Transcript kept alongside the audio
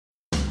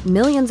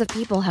Millions of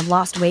people have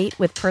lost weight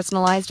with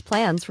personalized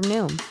plans from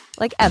Noom.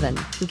 Like Evan,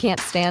 who can't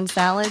stand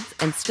salads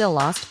and still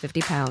lost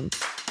 50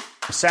 pounds.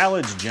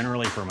 Salads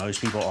generally for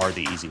most people are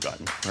the easy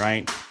button,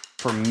 right?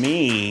 For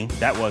me,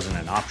 that wasn't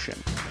an option.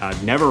 I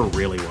never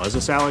really was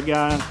a salad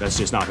guy. That's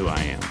just not who I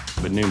am.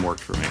 But Noom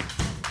worked for me.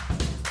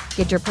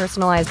 Get your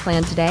personalized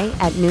plan today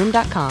at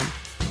Noom.com.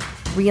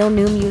 Real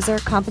Noom user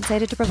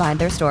compensated to provide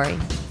their story.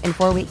 In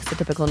 4 weeks, the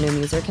typical Noom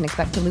user can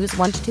expect to lose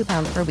 1 to 2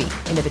 pounds per week.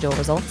 Individual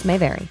results may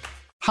vary.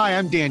 Hi,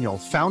 I'm Daniel,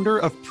 founder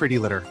of Pretty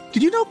Litter.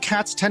 Did you know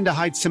cats tend to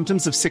hide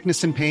symptoms of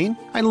sickness and pain?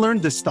 I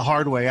learned this the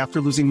hard way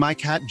after losing my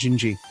cat,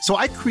 Gingy. So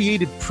I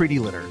created Pretty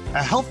Litter,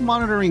 a health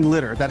monitoring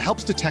litter that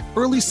helps detect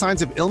early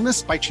signs of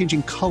illness by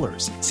changing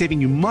colors, saving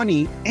you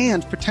money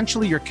and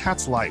potentially your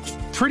cat's life.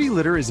 Pretty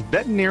Litter is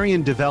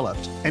veterinarian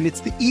developed, and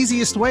it's the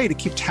easiest way to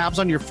keep tabs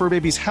on your fur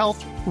baby's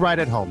health right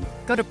at home.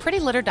 Go to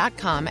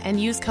prettylitter.com and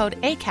use code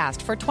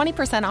ACAST for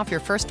 20% off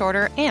your first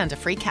order and a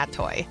free cat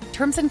toy.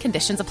 Terms and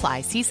conditions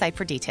apply. See site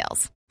for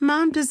details.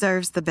 Mom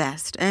deserves the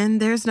best,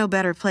 and there's no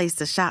better place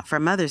to shop for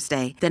Mother's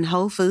Day than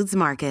Whole Foods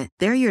Market.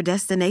 They're your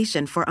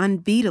destination for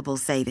unbeatable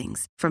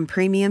savings, from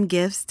premium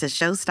gifts to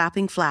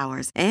show-stopping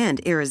flowers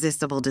and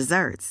irresistible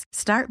desserts.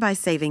 Start by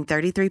saving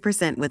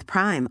 33% with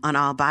Prime on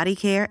all body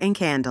care and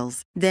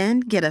candles.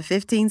 Then get a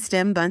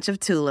 15-stem bunch of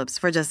tulips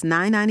for just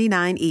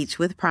 $9.99 each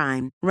with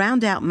Prime.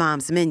 Round out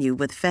Mom's menu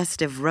with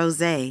festive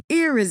rosé,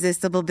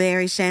 irresistible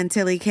berry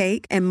chantilly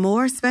cake, and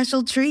more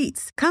special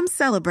treats. Come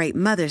celebrate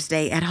Mother's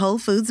Day at Whole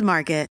Foods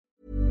Market.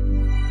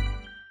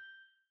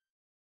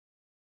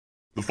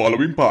 The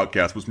following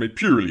podcast was made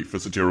purely for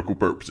satirical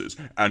purposes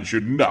and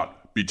should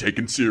not be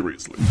taken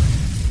seriously.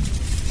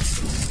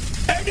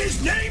 And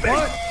his name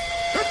what? is...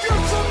 If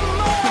you're some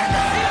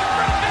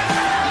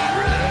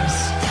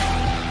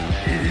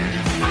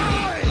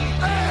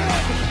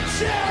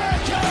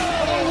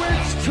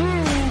it's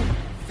true!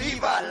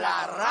 Viva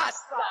la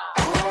raza!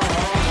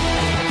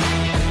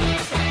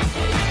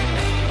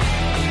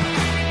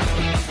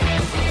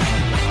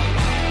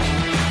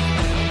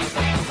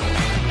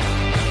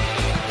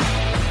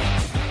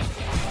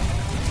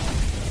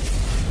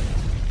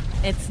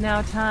 It's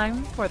now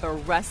time for the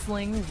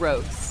Wrestling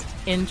Roast.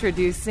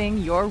 Introducing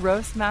your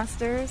roast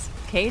masters,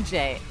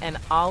 KJ and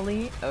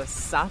Ali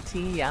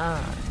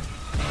Osatiyan.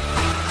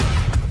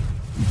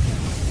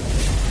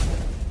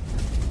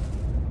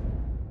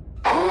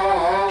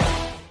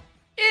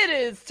 It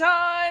is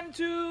time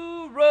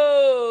to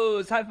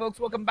roast. Hi, folks.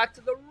 Welcome back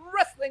to the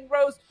Wrestling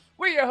Roast.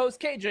 We're your hosts,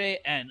 KJ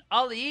and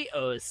Ali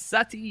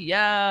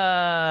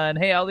Osatiyan.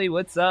 Hey, Ali,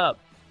 what's up?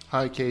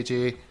 Hi,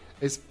 KJ.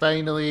 It's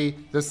finally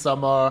the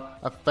summer.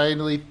 I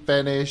finally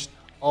finished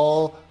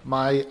all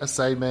my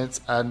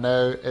assignments, and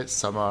now it's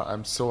summer.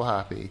 I'm so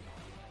happy.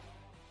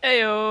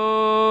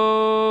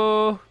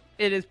 Heyo!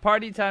 It is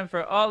party time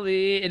for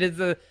Ollie. It is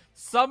the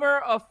summer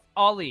of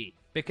Ollie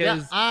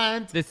because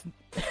and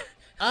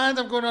I'm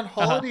going on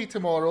holiday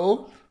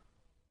tomorrow.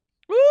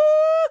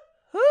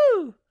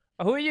 Woo-hoo!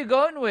 Who are you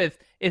going with?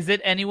 Is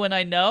it anyone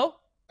I know?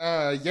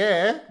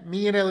 Yeah,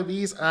 me and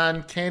Eloise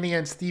and Kenny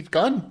and Steve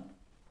Gunn.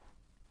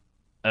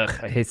 Ugh,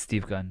 I hate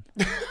Steve Gunn.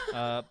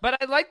 But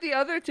I like the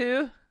other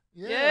two.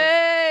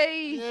 Yeah.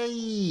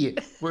 Yay!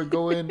 We're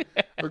going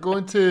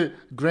to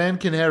Gran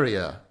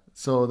Canaria,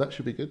 so that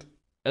should be good.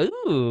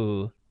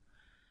 Ooh.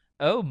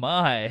 Oh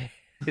my.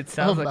 It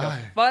sounds like a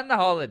fun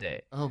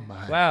holiday. Oh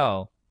my.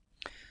 Wow.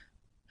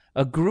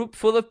 A group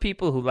full of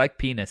people who like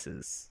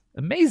penises.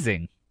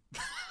 Amazing.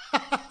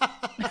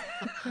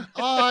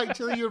 Oh,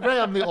 actually, you're right.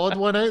 I'm the odd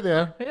one out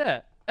there.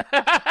 Yeah.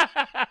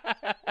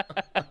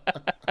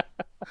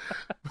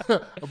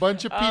 A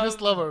bunch of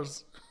penis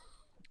lovers.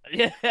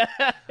 Yeah.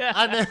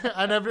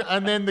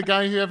 and then the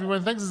guy who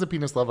everyone thinks is a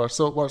penis lover,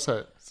 so it works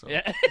out. So.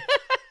 Yeah.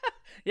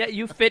 Yeah,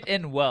 you fit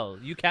in well.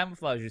 You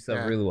camouflage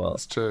yourself really well.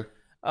 That's true.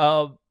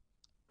 But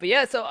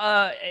yeah, so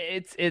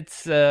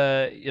it's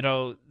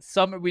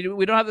summer. We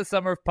don't have the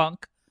summer of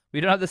Punk. We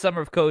don't have the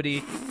summer of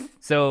Cody.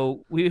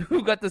 So we've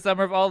got the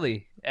summer of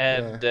Ollie,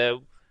 and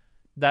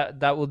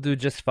that will do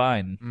just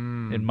fine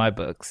in my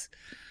books.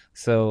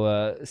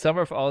 So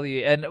summer of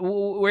Ollie, and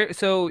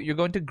so you're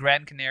going to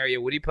Gran Canaria.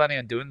 What are you planning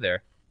on doing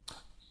there?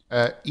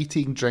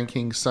 Eating,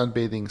 drinking,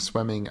 sunbathing,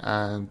 swimming,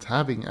 and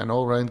having an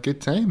all-round good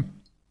time.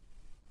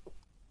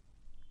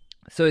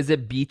 So is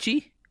it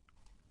beachy?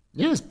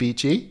 Yeah, it's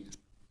beachy.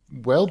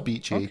 Well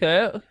beachy.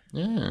 Okay.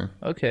 Yeah.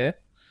 Okay.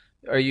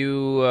 Are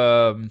you?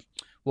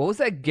 What was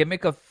that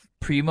gimmick of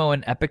Primo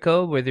and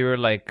Epico where they were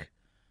like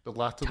the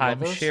Latin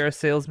timeshare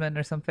salesmen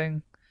or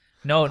something?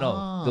 No,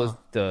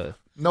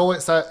 No,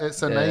 it's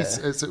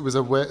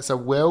a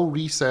well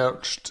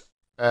researched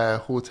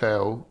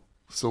hotel,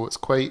 so it's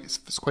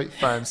quite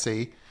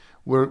fancy.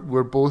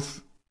 We're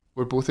both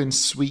in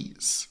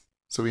suites,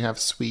 so we have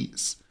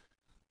suites,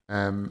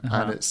 and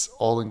it's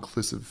all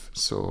inclusive,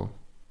 so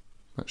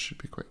that should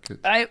be quite good.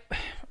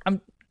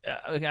 I'm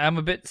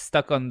a bit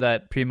stuck on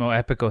that Primo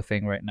Epico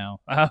thing right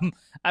now. I'm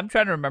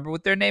trying to remember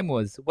what their name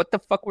was. What the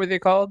fuck were they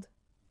called?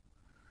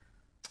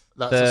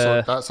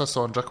 That's a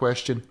Sondra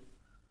question.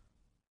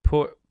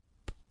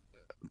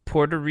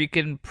 Puerto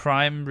Rican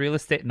prime real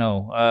estate.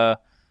 No.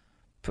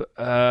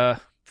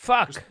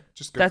 Fuck.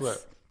 Just Google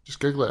it. Just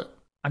Google it.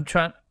 I'm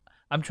trying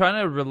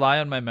to rely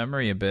on my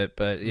memory a bit,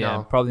 but yeah, No,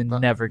 I'm probably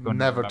never going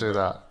to Never do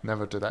that.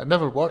 Never do that. It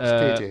never works,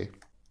 KJ.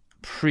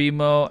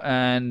 Primo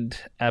and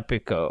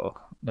Epico.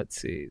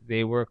 Let's see.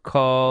 They were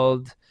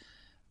called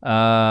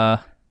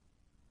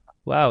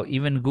wow,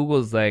 even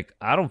Google's like,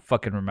 I don't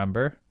fucking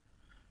remember.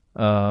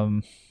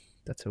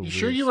 That's a You weird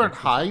sure you weren't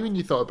search. high when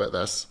you thought about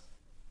this?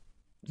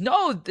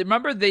 No,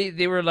 remember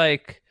they were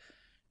like,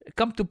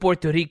 come to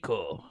Puerto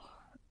Rico.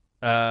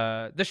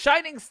 The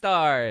Shining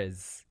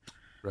Stars.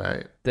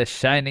 Right. The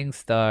Shining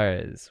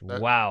Stars.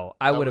 Wow.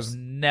 I would have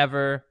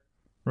never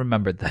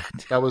remembered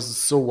that. That was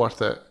so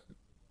worth it.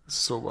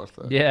 So worth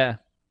it. Yeah.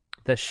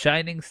 The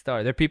Shining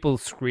Star. There are people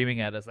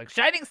screaming at us like,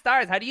 Shining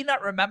Stars, how do you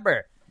not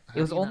remember? It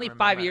was only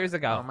 5 years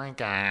ago. Oh my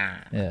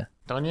god. Yeah.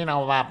 Don't you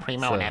know about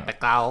Primo and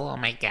Epico? Oh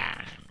my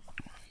god.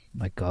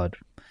 My God.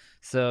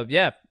 So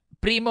yeah,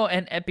 Primo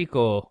and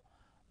Epico,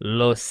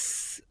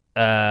 los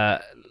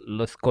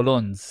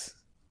colons.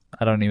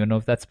 I don't even know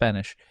if that's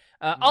Spanish.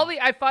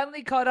 Ollie, I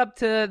finally caught up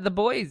to The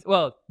Boys.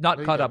 Well,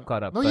 not caught up.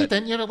 No, you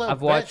didn't. You're a little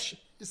I've watched.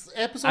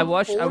 I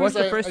watched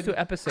the first two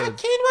episodes. I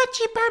can't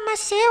watch it by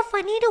myself.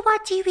 I need to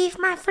watch it with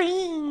my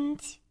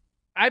friends.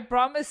 I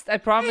promised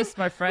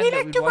my friend We that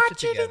like we'd to watch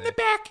watch it it together. in the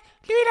back.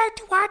 We like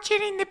to watch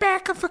it in the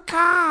back of a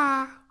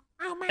car.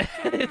 Oh my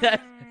god.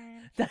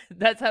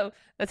 That's how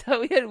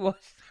we had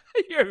watched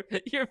your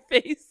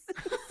face. Is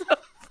so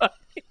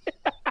funny.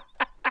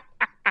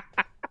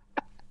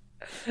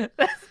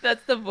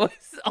 That's the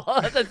voice.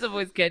 Oh, that's the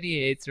voice Kenny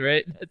hates,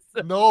 right?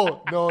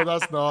 No,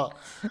 that's not.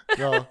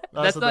 No,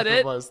 that's a not different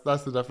it? voice.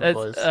 That's a different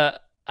voice.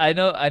 I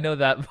know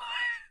that voice.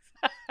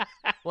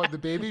 What, the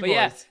baby But voice?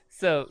 yeah,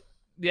 so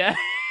yeah.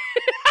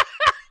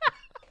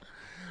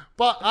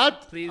 But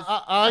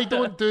I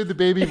don't do the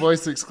baby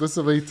voice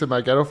exclusively to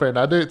my girlfriend.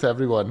 I do it to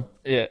everyone.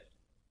 Yeah.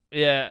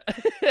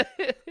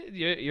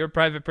 You're a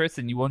private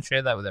person. You won't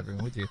share that with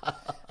everyone, would you?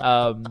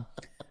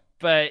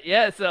 But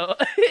yeah, so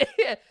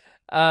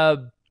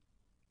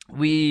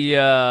we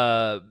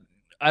I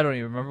don't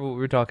even remember what we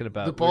were talking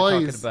about. The Boys.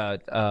 We were talking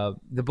about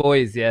The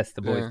Boys. Yes,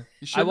 The Boys.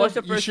 Yeah. I watched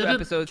the first two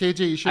episodes.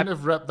 KJ, you shouldn't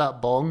have ripped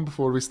that bong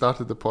before we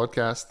started the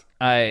podcast.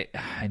 I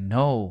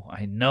know.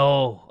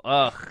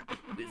 Ugh,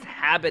 this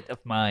habit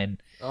of mine.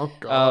 Oh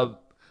God.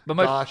 But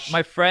Gosh.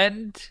 my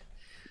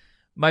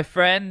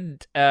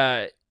friend,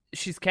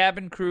 she's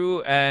cabin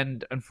crew,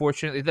 and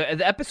unfortunately,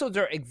 the episodes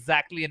are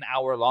exactly an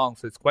hour long,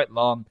 so it's quite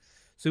long.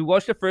 So we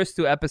watched the first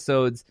two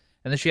episodes,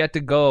 and then she had to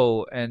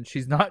go, and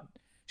she's not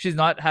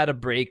had a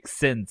break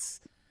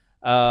since.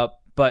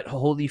 But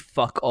holy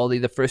fuck, Ollie,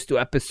 the first two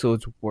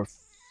episodes were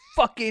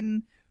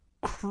fucking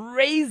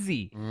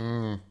crazy.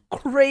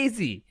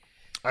 Crazy.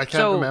 I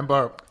can't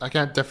remember. I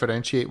can't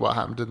differentiate what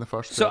happened in the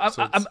first two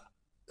episodes.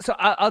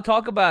 I'll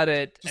talk about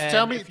it. Just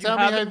tell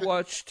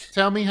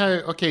me how.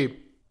 Okay,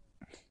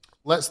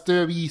 let's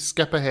do a wee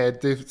skip ahead.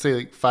 Do say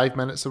like 5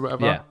 minutes or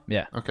whatever.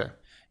 Yeah. Okay.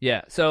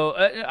 Yeah. So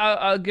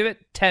I'll give it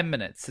 10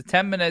 minutes. So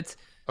 10 minutes.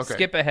 Okay.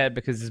 Skip ahead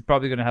because it's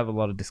probably going to have a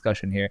lot of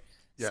discussion here.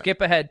 Yeah.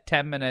 Skip ahead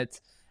 10 minutes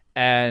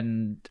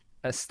and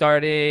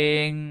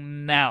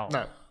starting now.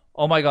 No.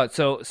 Oh my God.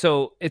 So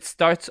it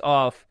starts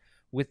off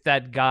with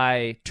that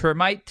guy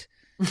Termite,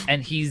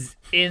 and he's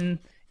in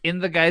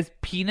the guy's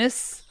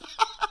penis,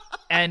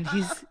 and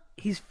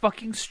he's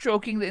fucking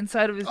stroking the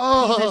inside of his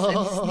penis, and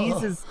he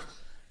sneezes,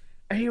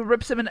 and he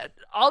rips him. And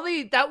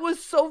Ollie, that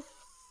was so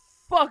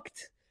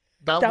fucked.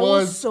 That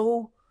was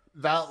so.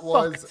 That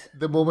was fucked.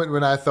 the moment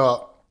when I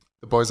thought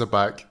the boys are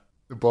back.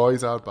 The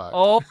boys are back.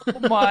 Oh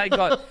my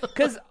God.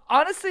 Because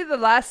honestly, the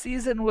last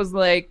season was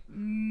like,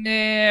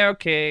 nah,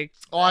 okay.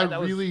 Oh, I That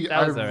was really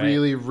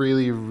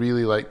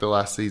liked the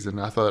last season.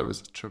 I thought it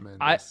was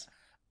tremendous.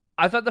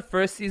 I thought the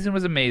first season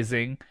was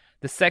amazing.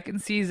 The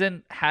second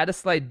season had a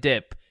slight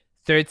dip.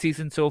 Third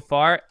season so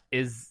far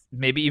is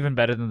maybe even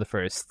better than the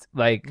first.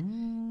 Like,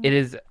 it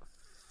is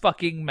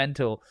fucking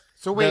mental.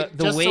 So wait,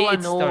 the way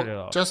it started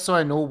off. just so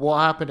I know what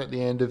happened at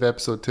the end of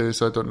episode 2,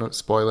 so I don't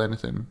spoil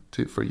anything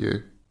for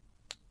you.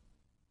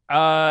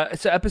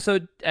 So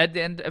at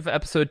the end of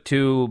episode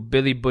 2,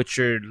 Billy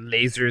Butcher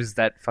lasers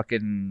that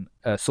fucking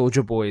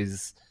Soulja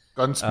Boy's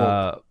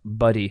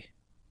buddy.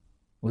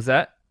 Was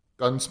that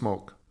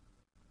Gunsmoke?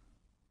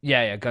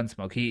 Yeah,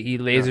 Gunsmoke. He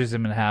lasers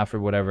him in half or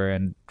whatever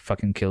and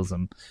fucking kills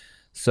him.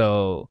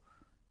 So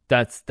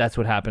that's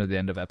what happened at the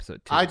end of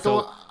episode 2.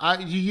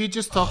 You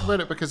just talk about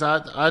it because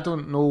I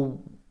don't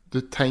know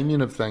the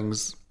timing of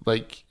things.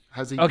 Like,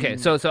 has he? Okay,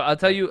 so I'll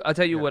tell you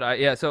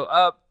what.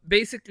 So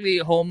basically,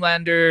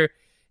 Homelander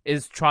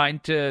is trying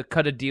to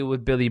cut a deal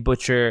with Billy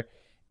Butcher,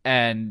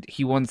 and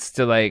he wants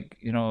to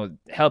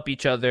help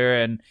each other,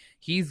 and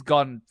he's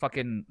gone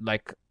fucking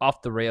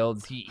off the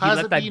rails. He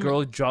let that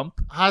girl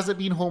jump. Has it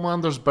been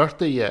Homelander's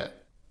birthday yet?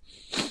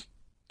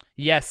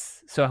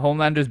 Yes. So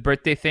Homelander's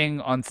birthday thing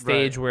on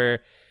stage where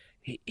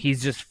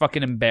he's just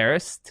fucking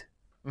embarrassed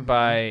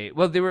by.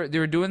 Well, they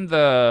were doing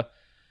the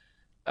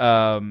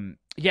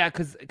Yeah,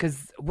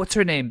 because what's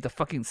her name? The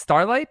fucking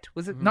Starlight?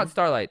 Was it not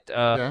Starlight?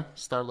 Yeah,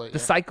 Starlight. The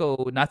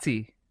psycho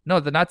Nazi. No,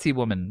 the Nazi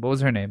woman. What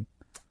was her name?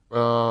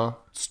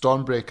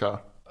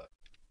 Stormbreaker.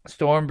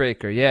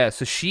 Stormbreaker. Yeah.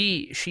 So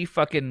she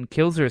fucking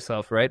kills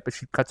herself, right? But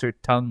she cuts her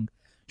tongue.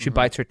 She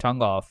bites her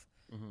tongue off.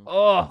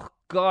 Oh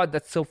God,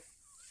 that's so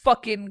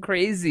fucking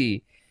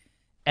crazy.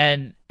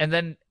 And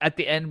then at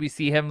the end we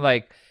see him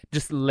like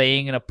just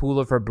laying in a pool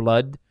of her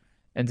blood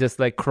and just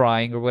like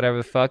crying or whatever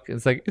the fuck.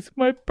 It's like, it's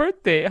my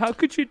birthday. How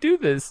could you do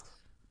this?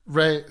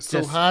 Right.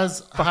 So Just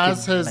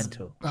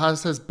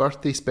has his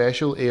birthday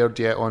special aired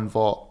yet on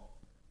VOT?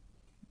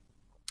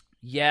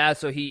 Yeah,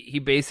 so he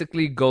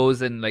basically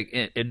goes and like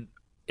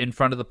in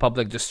front of the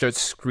public just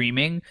starts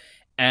screaming,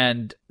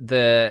 and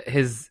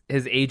his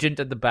agent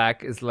at the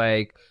back is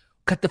like,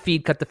 cut the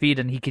feed,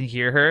 and he can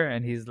hear her,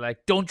 and he's like,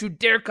 don't you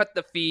dare cut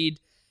the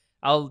feed,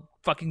 I'll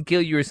fucking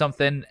kill you or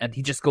something. And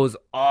he just goes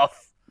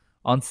off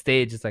on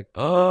stage. It's like,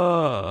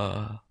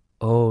 oh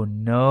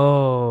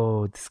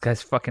no, this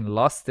guy's fucking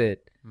lost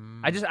it.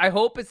 I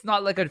hope it's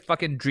not like a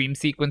fucking dream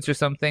sequence or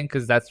something,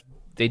 because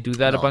they do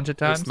that a bunch of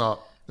times. It's not.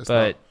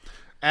 But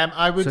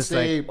I would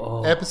say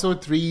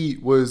episode 3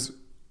 was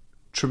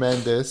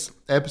tremendous.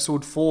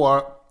 Episode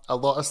 4, a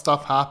lot of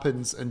stuff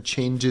happens and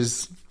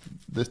changes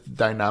the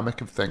dynamic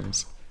of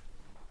things.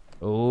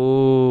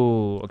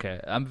 Oh,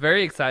 okay. I'm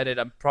very excited.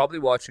 I'm probably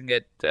watching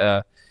it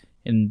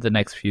in the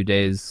next few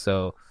days.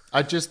 So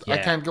I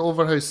can't get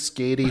over how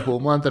scary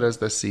Homelander is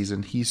this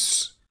season.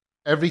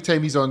 Every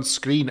time he's on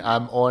screen,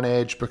 I'm on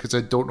edge because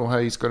I don't know how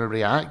he's going to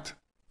react.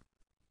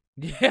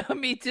 Yeah,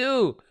 me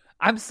too.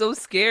 I'm so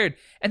scared,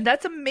 and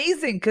that's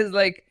amazing because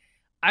like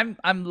I'm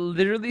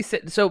literally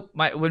sitting. So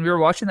when we were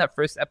watching that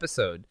first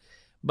episode,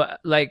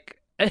 but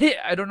like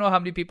I don't know how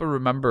many people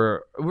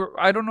remember.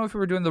 I don't know if we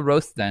were doing the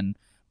roast then,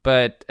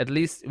 but at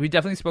least we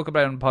definitely spoke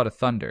about it on Pot of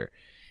Thunder.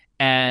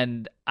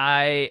 And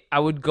I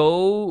would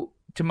go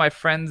to my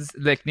friend's,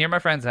 like near my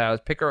friend's house,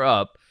 pick her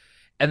up,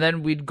 and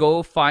then we'd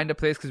go find a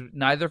place because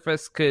neither of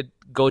us could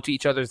go to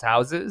each other's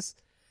houses.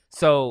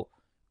 So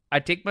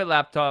I'd take my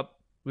laptop,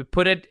 we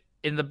put it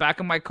in the back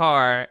of my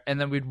car, and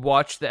then we'd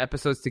watch the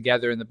episodes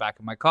together in the back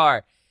of my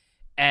car.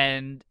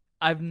 And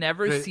I've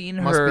never seen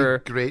her.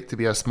 Must be great to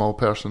be a small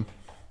person.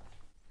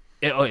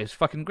 It's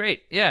fucking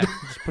great. Yeah,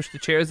 just push the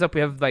chairs up. We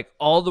have like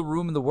all the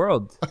room in the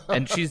world,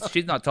 and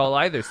she's not tall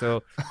either,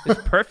 so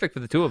it's perfect for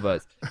the two of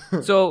us.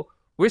 So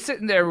we're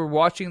sitting there, we're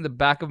watching the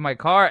back of my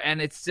car,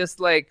 and it's just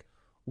like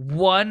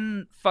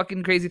one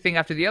fucking crazy thing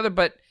after the other.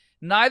 But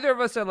neither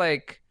of us are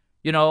like,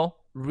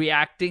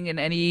 reacting in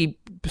any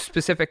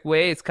specific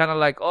way. It's kind of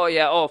like, oh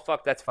yeah, oh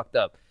fuck, that's fucked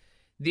up.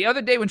 The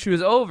other day when she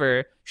was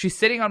over, she's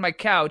sitting on my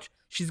couch.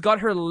 She's got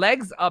her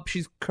legs up.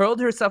 She's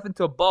curled herself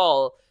into a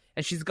ball.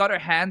 And she's got her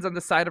hands on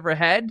the side of her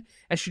head,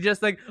 and she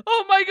just like,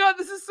 oh my god,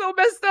 this is so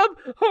messed up.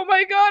 Oh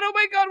my god,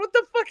 what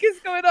the fuck is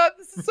going on?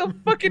 This is so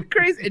fucking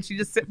crazy. And she's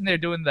just sitting there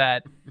doing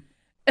that.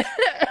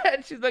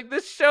 And she's like,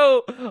 this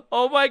show,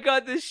 oh my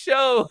god, this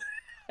show.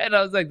 And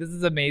I was like, this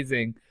is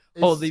amazing.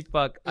 Holy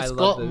fuck, I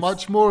love this. It's got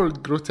much more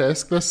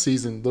grotesque this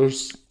season.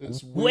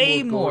 It's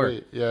way more.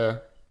 Gory. Yeah.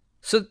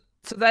 So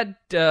that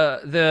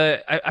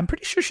I'm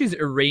pretty sure she's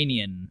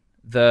Iranian.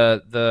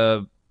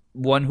 The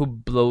one who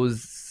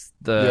blows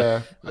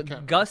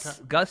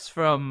Gus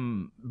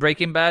from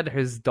Breaking Bad,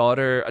 his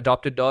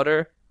adopted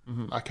daughter.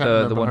 I can't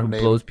remember the one her who name.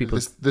 blows people.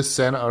 This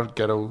senator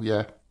girl,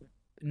 yeah.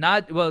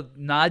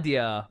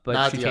 Nadia,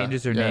 but she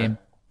changes her name.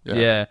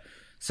 Yeah.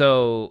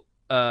 So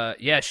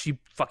she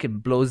fucking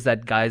blows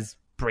that guy's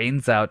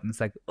brains out, and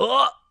it's like,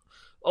 oh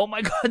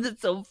my god,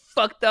 that's so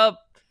fucked up.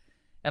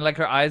 And like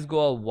her eyes go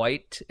all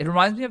white. It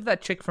reminds me of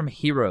that chick from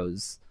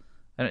Heroes.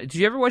 Did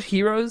you ever watch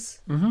Heroes?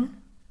 Mm-hmm.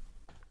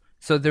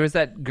 So there was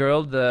that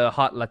girl, the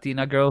hot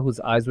Latina girl, whose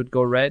eyes would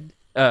go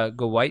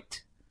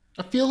white.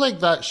 I feel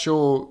like that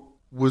show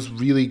was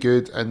really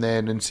good, and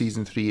then in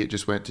season 3 it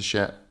just went to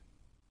shit.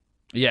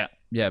 Yeah,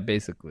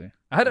 basically.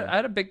 I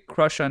had a big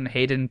crush on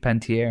Hayden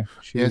Panettiere.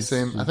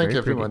 Same. I think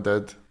everyone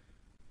did.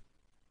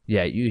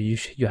 Yeah,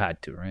 you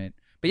had to, right?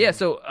 But yeah,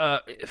 so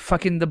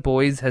fucking The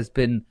Boys has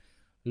been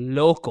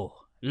loco,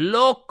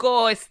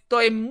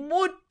 estoy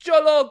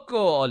mucho loco,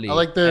 Oli. I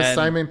like the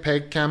Simon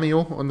Pegg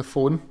cameo on the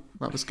phone.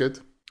 That was good.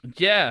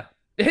 Yeah,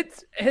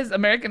 his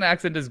American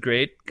accent is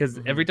great because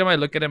every time I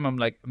look at him, I'm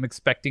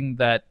expecting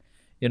that,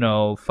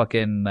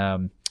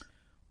 fucking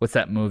what's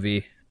that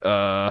movie?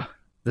 The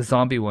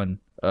zombie one.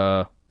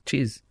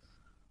 What's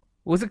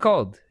it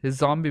called? His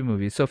zombie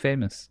movie is so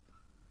famous.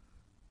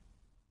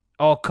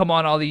 Oh come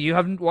on, Ollie, you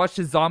haven't watched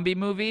his zombie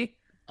movie?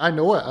 I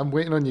know it. I'm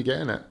waiting on you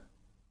getting it.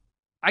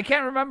 I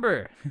can't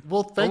remember.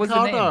 Well, think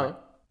harder.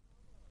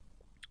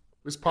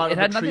 It was part of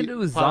nothing to do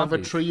with part of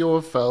a trio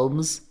of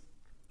films.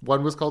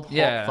 One was called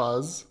Hot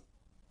Fuzz.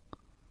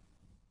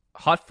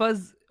 Hot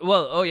Fuzz?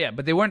 Well, oh yeah,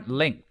 but they weren't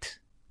linked.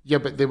 Yeah,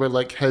 but they were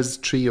like his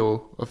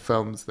trio of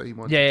films that he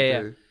wanted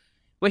to do.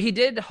 Well, he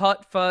did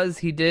Hot Fuzz.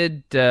 He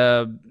did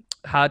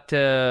How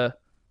to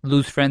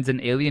Lose Friends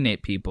and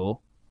Alienate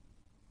People.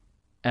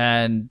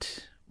 And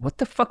what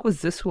the fuck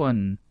was this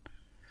one?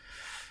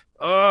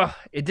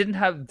 It didn't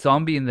have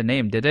zombie in the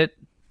name, did it?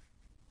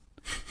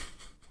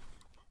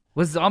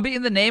 Was zombie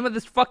in the name of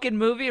this fucking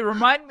movie?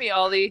 Remind me,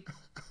 Ollie.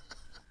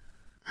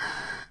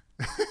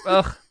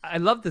 Ugh, I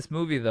love this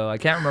movie though. I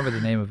can't remember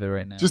the name of it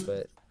right now.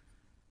 But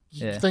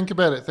yeah. Think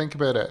about it. Think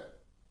about it.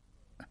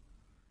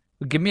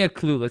 Give me a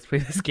clue. Let's play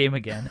this game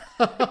again.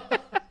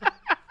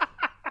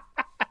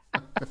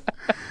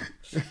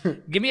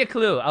 Give me a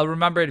clue. I'll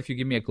remember it if you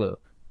give me a clue.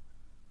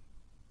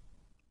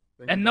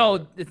 And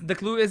no, the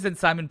clue isn't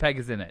Simon Pegg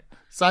is in it.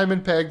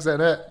 Simon Pegg's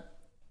in it.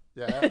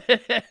 Yeah.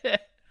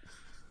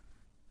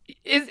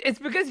 It's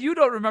because you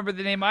don't remember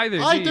the name either.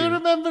 I do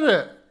remember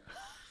it.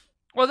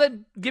 Well,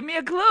 then give me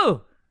a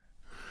clue.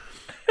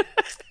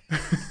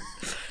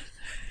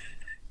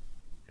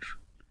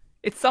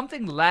 It's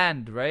something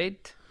land,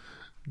 right?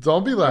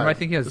 Zombieland. Or am I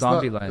thinking of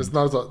Zombieland? It's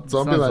not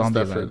Zombieland's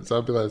different.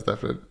 Zombieland's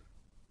different.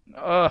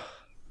 Ugh.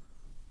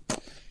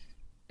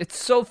 It's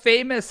so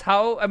famous.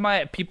 How am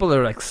I? People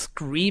are like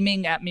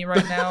screaming at me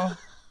right now.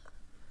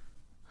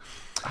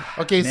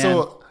 Okay,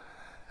 so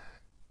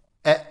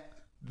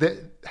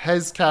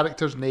his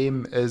character's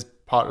name is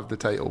part of the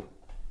title.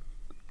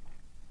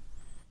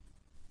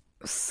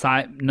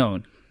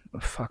 No.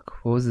 Fuck.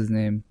 What was his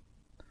name?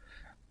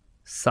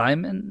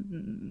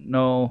 Simon?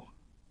 No.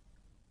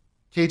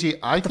 KG,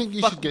 I think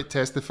you should get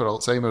tested for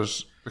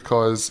Alzheimer's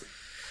because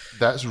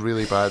that's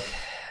really bad.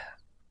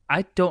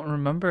 I don't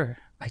remember.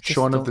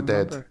 Shaun of the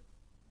Dead.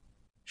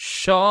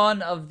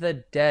 Shaun of the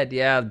Dead.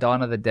 Yeah,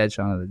 Dawn of the Dead.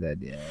 Shaun of the Dead.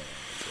 Yeah.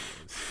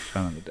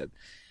 Shaun of the Dead.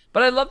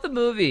 But I love the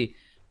movie.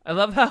 I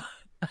love how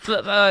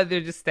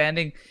they're just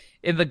standing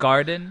in the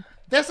garden.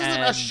 This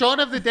isn't a Shaun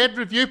of the Dead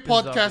review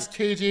podcast,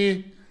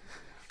 KG.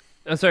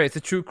 Oh, sorry, it's a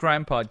true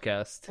crime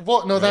podcast.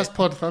 What? No, that's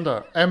Pod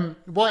Thunder.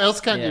 What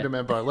else can't you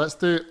remember? Let's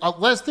do an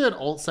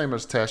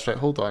Alzheimer's test. Right,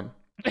 hold on.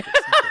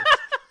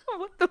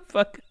 What the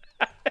fuck?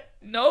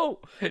 No,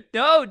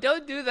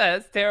 don't do that.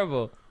 That's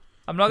terrible.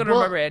 I'm not gonna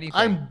remember anything.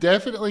 I'm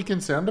definitely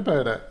concerned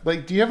about it.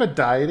 Like, do you have a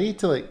diary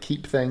to like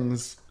keep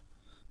things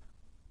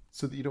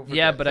so that you don't forget?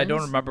 Yeah, but I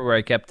don't remember where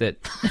I kept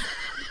it.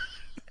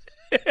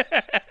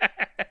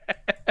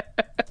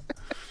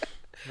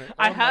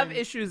 I have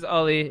issues,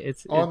 Ollie.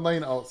 It's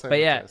online Alzheimer's but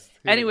yeah. test.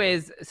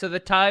 Anyways, so the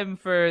time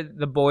for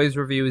the boys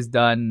review is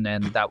done,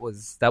 and that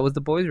was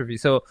the boys review.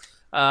 So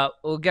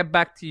we'll get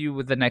back to you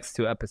with the next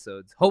 2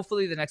 episodes.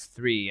 Hopefully the next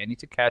 3. I need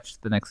to catch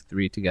the next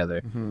 3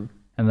 together, and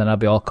then I'll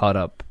be all caught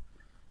up.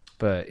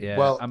 But yeah,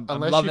 well, I'm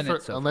loving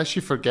it. Unless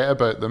you forget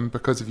about them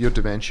because of your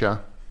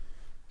dementia.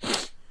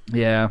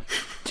 Yeah,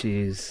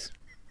 jeez,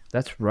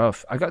 that's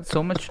rough. I got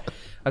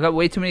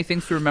way too many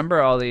things to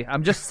remember, Ollie.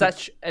 I'm just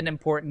such an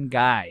important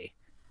guy.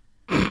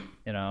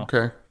 You know.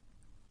 Okay.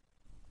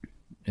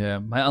 Yeah,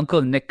 my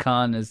uncle Nick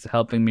Khan is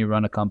helping me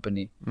run a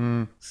company.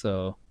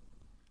 So.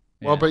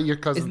 Yeah. What about your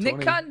cousin Is Tony?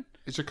 Nick Khan?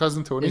 Is your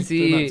cousin Tony Is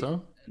doing he? that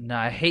too? No,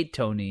 I hate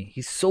Tony.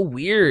 He's so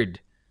weird.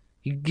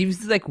 He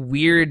gives like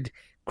weird,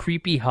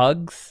 creepy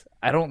hugs.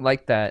 I don't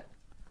like that.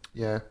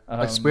 Yeah,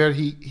 I swear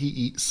he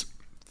eats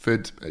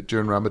food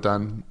during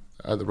Ramadan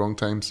at the wrong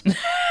times.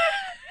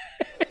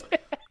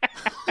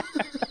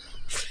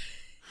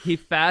 He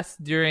fasts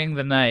during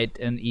the night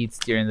and eats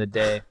during the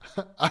day.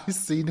 I've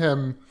seen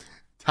him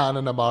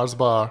tanning a Mars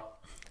bar.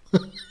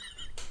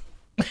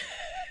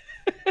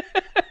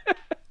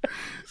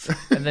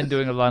 And then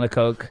doing a lot of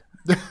coke.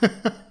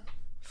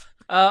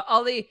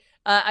 Ollie,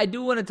 I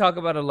do want to talk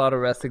about a lot of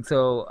wrestling,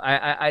 so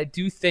I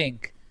do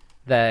think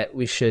that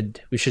we should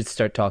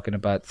start talking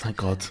about Thank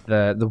God.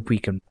 the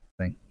weekend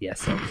thing.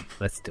 Yes,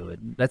 let's do it.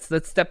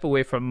 Let's step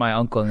away from my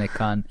uncle Nick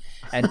Khan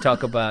and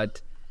talk about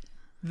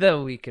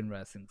the weekend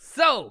wrestling.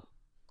 So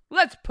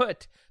let's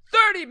put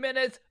 30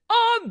 minutes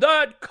on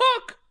that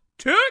cock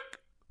tick.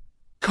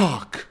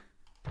 Cock.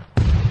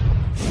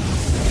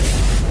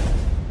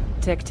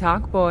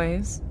 TikTok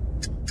boys.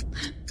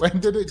 When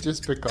did it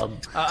just become?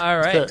 All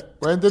right.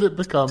 When did it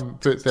become?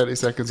 Put 30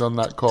 seconds on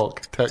that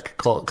cock. Tick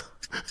cock.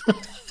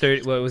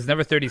 30. Well, it was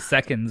never 30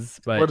 seconds,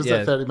 but What is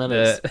that? 30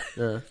 minutes.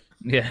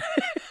 Yeah.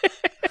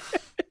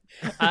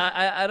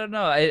 I don't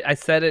know. I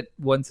said it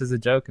once as a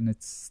joke, and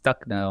it's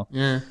stuck now.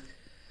 Yeah.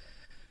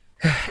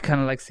 Kind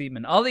of like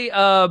semen. Ollie,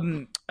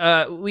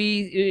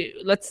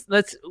 let's.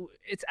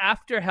 It's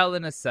after Hell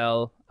in a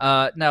Cell.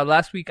 Now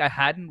last week I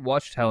hadn't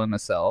watched Hell in a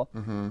Cell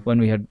when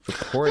we had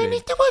recorded. I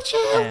need to watch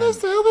Hell in a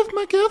Cell with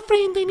my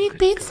girlfriend. I need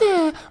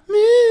pizza.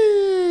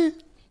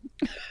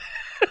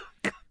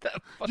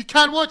 You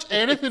can't watch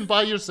anything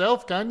by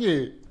yourself, can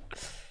you?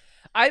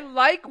 I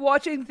like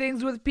watching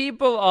things with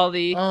people,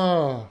 Ollie.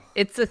 Oh,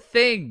 it's a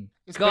thing.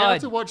 It's God. better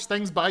to watch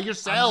things by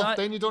yourself.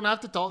 Then you don't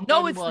have to talk to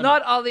No, anyone. it's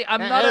not, Ollie.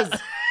 I'm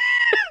not.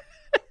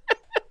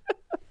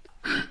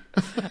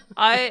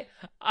 I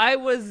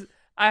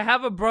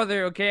have a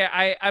brother,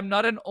 okay? I'm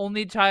not an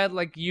only child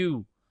like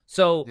you.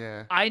 So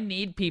I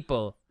need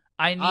people.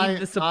 I need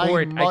the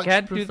support. I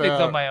can't do things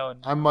on my own.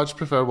 I much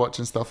prefer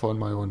watching stuff on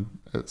my own.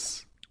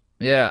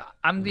 Yeah,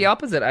 I'm the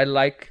opposite. I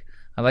like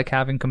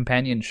having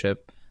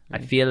companionship. I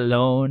feel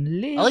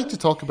lonely. I like to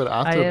talk about it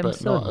after,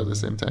 but not at the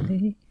same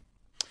time.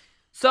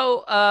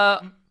 So,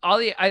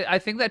 Ollie, I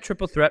think that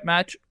triple threat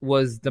match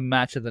was the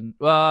match of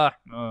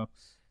the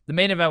the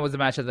main event was the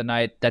match of the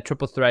night. That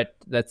triple threat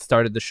that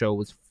started the show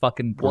was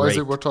fucking great. What is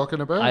it we're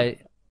talking about?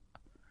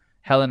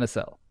 Hell in a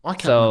Cell. I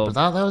can't remember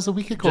that. That was a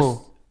week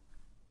ago.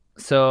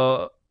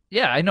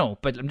 Yeah, I know,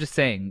 but I'm just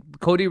saying,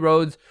 Cody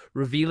Rhodes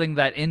revealing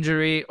that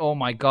injury. Oh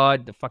my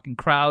God, the fucking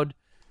crowd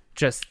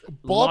just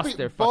lost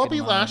their fucking Bobby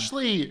mind.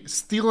 Lashley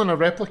stealing a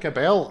replica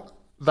belt.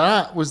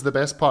 That was the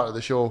best part of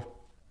the show.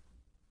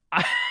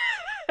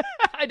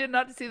 I did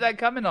not see that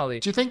coming, Ollie.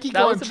 Do you think he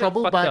got in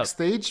trouble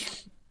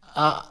backstage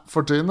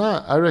for doing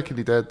that? I reckon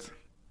he did.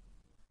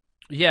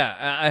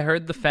 Yeah, I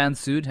heard the fans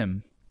sued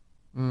him.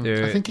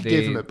 I think he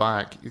gave him it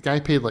back. The guy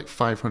paid like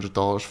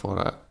 $500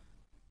 for it.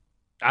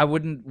 I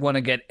wouldn't want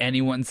to get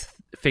anyone's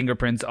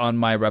fingerprints on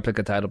my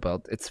replica title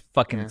belt. It's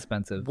fucking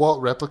expensive.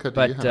 What replica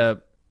do you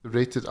have? The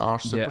Rated R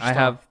Superstar? Yeah, I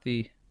have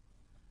the...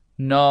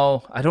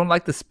 No, I don't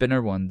like the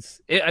spinner ones.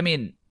 I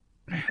mean,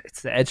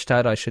 it's the Edge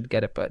title. I should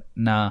get it, but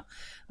nah.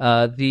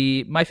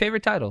 My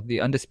favorite title,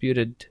 the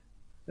Undisputed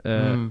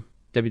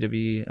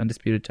WWE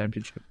Undisputed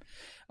Championship.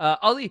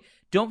 Ollie,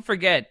 don't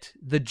forget,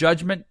 the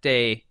Judgment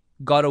Day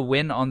got a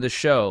win on the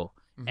show.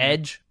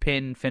 Edge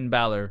pin Finn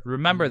Balor.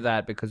 Remember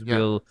that, because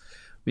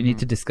we need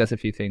to discuss a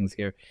few things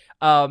here.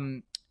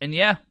 And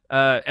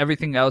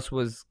everything else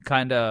was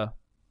kind of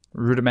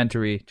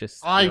rudimentary.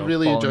 I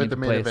really enjoyed the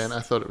main event. I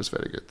thought it was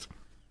very good.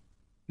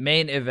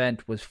 Main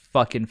event was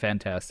fucking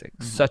fantastic.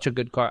 Such a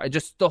good card.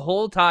 Just the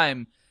whole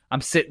time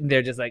I'm sitting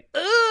there just like,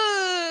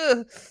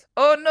 oh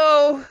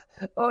no,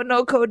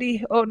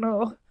 Cody, oh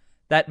no.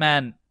 That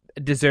man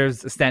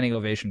deserves a standing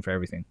ovation for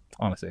everything,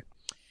 honestly.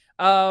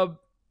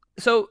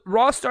 So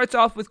Raw starts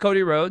off with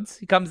Cody Rhodes.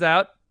 He comes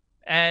out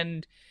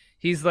and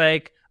he's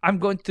like, I'm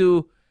going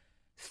to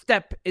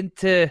step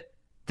into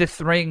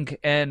this ring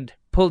and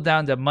pull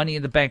down the Money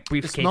in the Bank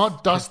briefcase. It's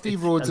not Dusty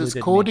Rhodes, it's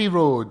Cody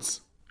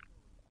Rhodes.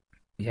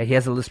 Yeah, he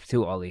has a lisp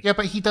too, Ollie. Yeah,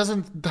 but he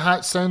doesn't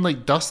sound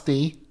like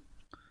Dusty.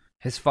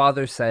 His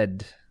father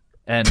said,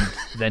 and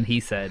then he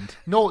said.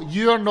 No,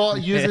 you are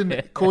not using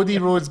Cody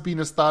Rhodes being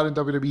a star in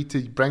WWE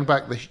to bring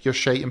back your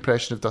shite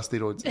impression of Dusty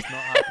Rhodes. It's not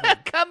happening.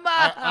 Come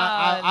on!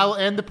 I'll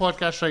end the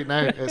podcast right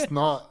now. It's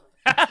not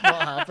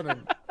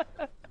happening.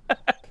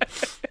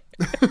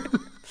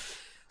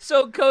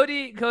 So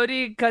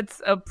Cody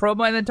cuts a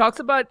promo and then talks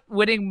about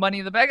winning Money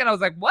in the Bank, and I was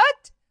like,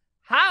 what?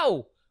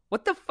 How?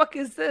 What the fuck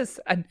is this?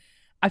 And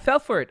I fell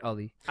for it,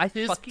 Ollie.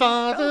 His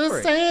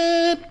father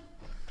said.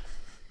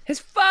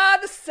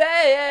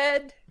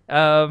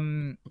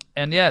 And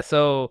yeah,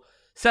 so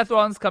Seth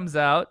Rollins comes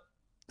out.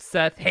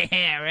 Seth,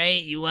 hey, all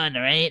right, you won,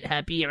 all right?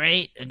 Happy, all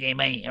right? Okay,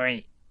 bye, all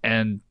right.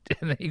 And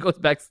then he goes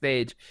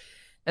backstage.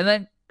 And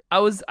then I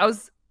was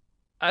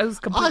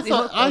completely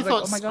hooked.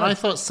 Oh my God. I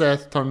thought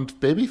Seth turned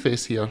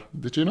babyface here.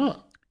 Did you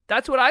not?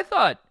 That's what I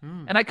thought.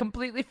 And I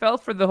completely fell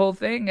for the whole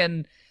thing.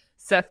 And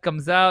Seth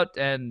comes out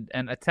and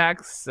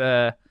attacks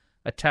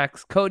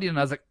Cody. And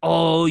I was like,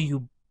 oh,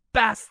 you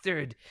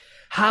bastard.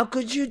 How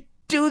could you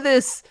do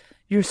this?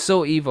 You're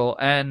so evil.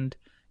 And,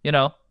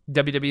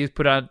 WWE's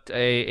put out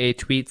a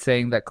tweet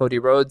saying that Cody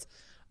Rhodes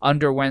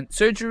underwent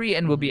surgery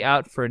and will be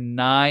out for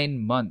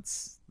 9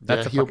 months.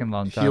 That's a fucking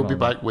long time. He'll be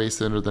back way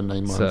sooner than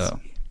 9 months. So,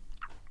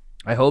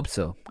 I hope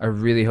so. I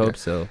really hope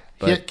so.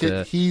 But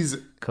he's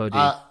Cody.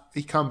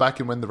 He come back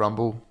and win the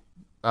Rumble.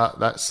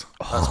 That's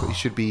what he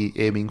should be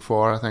aiming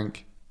for, I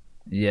think.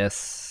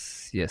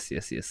 Yes.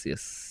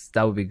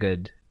 That would be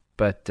good.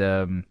 But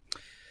so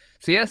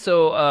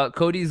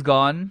Cody's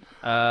gone.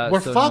 We're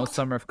so fucked. No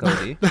Summer of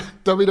Cody.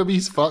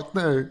 WWE's fucked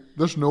now.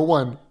 There's no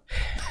one.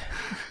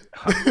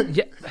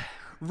 Yeah.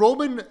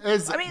 Roman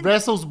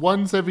wrestles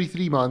once every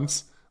 3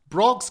 months.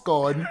 Brock's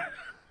gone.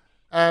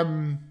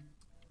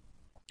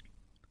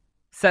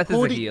 Seth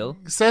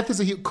is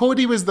a heel.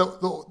 Cody was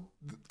the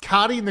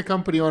carrying the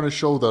company on his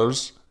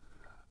shoulders.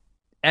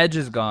 Edge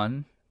is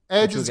gone.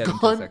 Edge is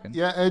gone.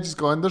 Yeah, Edge is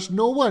gone. There's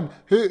no one.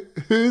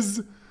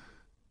 Who's...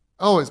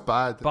 Oh, it's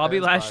bad.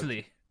 Bobby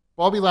Lashley.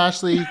 Bobby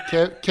Lashley,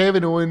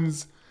 Kevin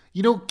Owens.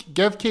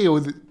 Give KO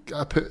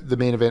the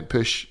main event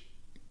push.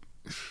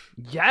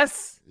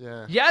 Yes.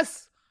 Yeah.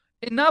 Yes.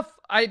 Enough.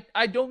 I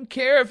don't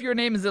care if your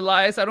name is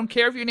Elias. I don't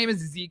care if your name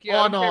is Ezekiel.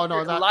 Oh,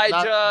 no.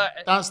 Elijah.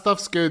 That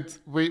stuff's good.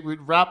 We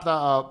wrap that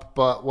up,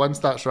 but once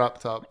that's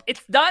wrapped up...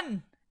 It's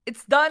done.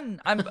 It's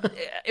done.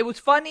 It was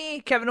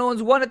funny. Kevin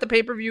Owens won at the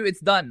pay-per-view. It's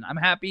done. I'm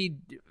happy.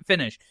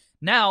 Finish.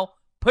 Now,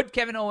 put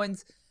Kevin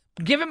Owens...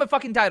 Give him a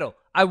fucking title.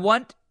 I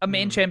want a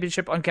main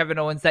championship on Kevin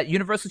Owens. That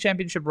Universal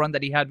Championship run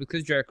that he had with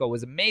Chris Jericho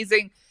was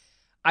amazing.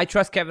 I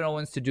trust Kevin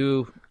Owens to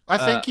do... I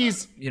think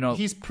he's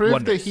proved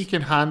wonders. that he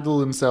can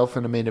handle himself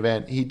in a main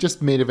event. He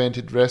just main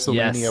evented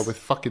WrestleMania with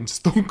fucking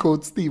Stone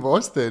Cold Steve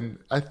Austin.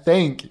 I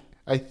think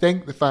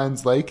the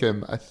fans like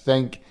him. I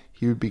think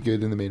he would be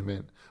good in the main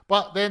event.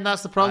 But then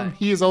that's the problem.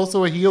 He is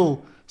also a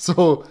heel.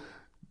 So...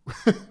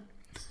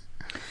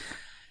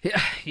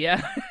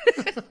 Yeah.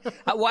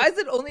 Why is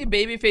it only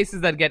baby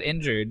faces that get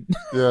injured?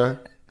 Yeah.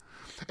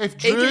 If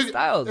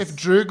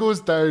Drew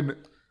goes down,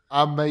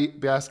 I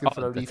might be asking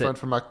for a refund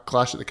for my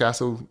Clash at the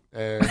Castle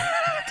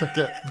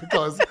ticket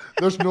because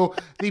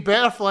they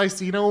better fly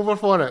Cena over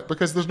for it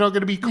because there's not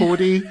going to be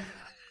Cody.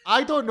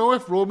 I don't know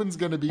if Roman's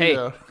going to be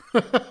there.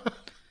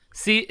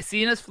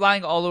 Cena's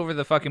flying all over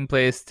the fucking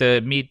place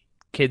to meet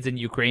kids in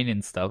Ukraine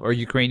and stuff, or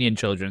Ukrainian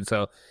children.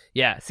 So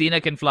yeah, Cena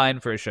can fly in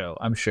for a show,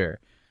 I'm sure.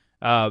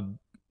 But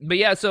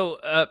yeah,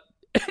 so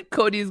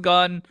Cody's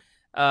gone.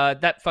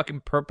 That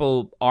fucking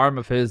purple arm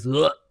of his.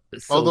 So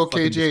although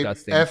KJ,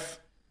 disgusting.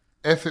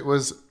 if it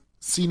was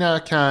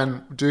Cena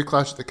can do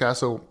Clash at the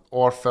Castle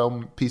or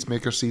film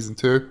Peacemaker Season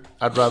 2,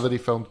 I'd rather he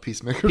filmed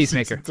Peacemaker.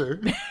 Season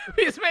 2.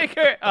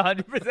 Peacemaker,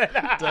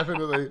 100%.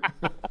 Definitely.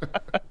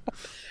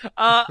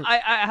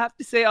 I have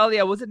to say, Ollie,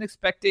 I wasn't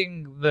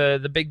expecting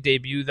the big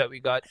debut that we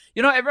got.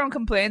 You know, everyone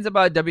complains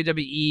about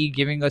WWE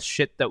giving us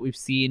shit that we've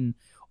seen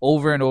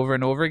over and over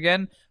and over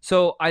again.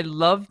 So I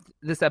loved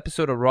this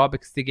episode of Raw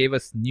because they gave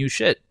us new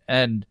shit.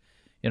 And,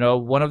 you know,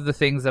 one of the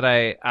things that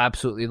I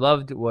absolutely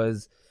loved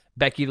was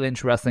Becky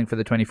Lynch wrestling for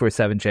the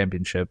 24/7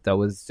 championship. That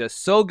was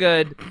just so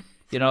good.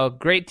 You know,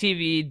 great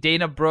TV,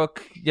 Dana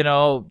Brooke, you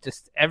know,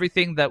 just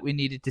everything that we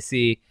needed to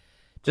see.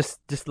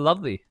 Just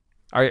lovely.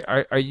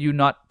 Are you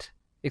not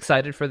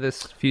excited for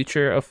this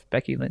future of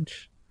Becky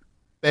Lynch?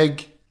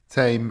 Big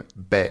time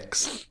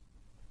Bex.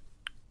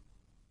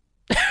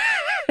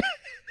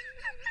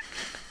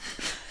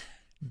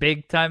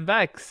 Big time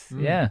Bex.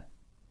 Yeah.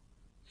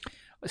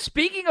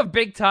 Speaking of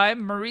big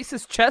time,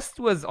 Maurice's chest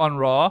was on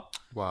Raw.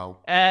 Wow.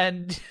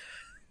 And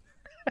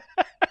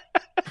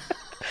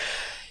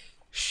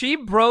she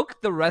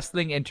broke the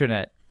wrestling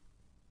internet.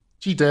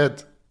 She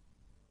did.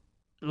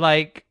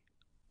 Like,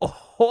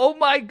 oh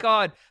my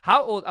God.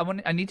 How old?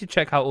 I need to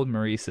check how old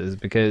Maurice is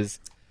because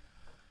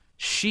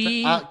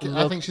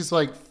I think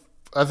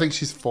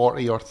she's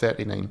 40 or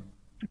 39.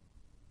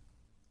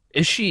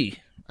 Is she?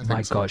 Oh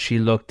my God, she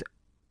looked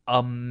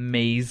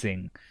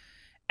amazing.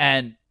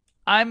 And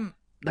I'm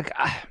like,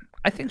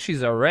 I think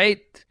she's all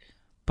right.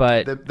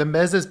 But the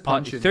Miz is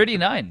punching.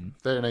 39.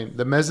 39.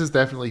 The Miz is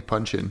definitely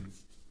punching.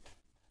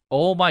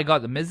 Oh my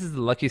God, the Miz is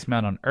the luckiest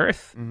man on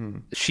earth. Mm-hmm.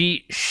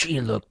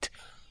 She looked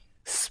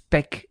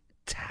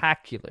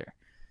spectacular.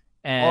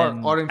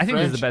 And or in I think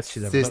French, this is the best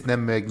she's ever looked. C'est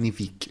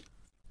magnifique.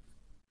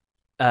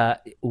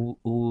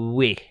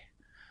 Oui.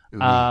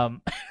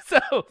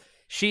 So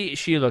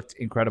she looked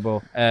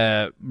incredible.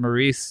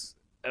 Maurice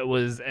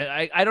was,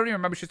 I don't even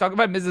remember. She was talking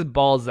about Mrs.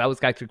 Balls. That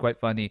was actually quite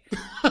funny.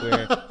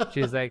 Where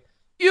she's like,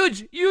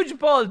 huge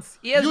balls.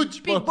 He has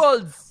big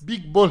balls.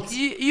 Big balls.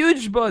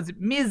 Huge balls.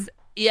 Miss,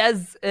 he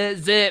has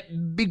the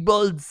big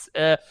balls.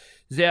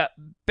 They're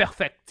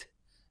perfect.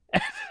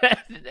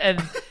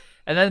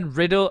 And then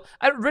Riddle.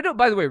 Riddle,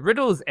 by the way,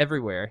 Riddle is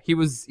everywhere. He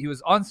was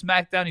on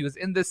SmackDown. He was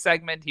in this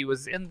segment. He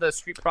was in the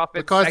Street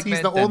Profits because segment,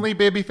 he's the only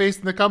babyface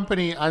in the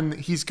company, and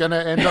he's gonna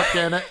end up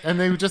getting it, and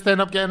they just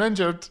end up getting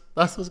injured.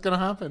 That's what's gonna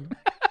happen.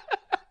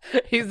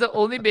 He's the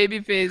only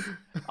babyface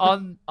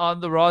on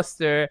the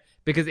roster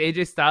because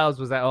AJ Styles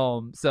was at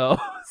home. So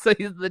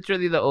he's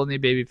literally the only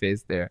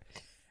babyface there.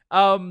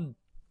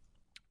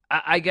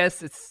 I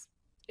guess it's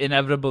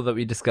inevitable that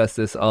we discuss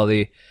this,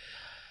 Ollie.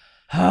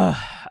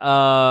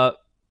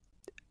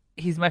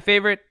 He's my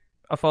favorite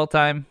of all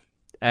time,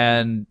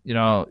 and you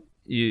know,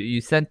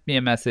 you sent me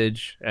a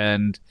message,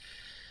 and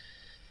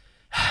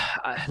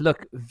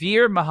look,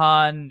 Veer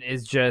Mahan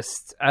is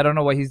just, I don't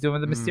know what he's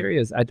doing with the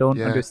Mysterios. I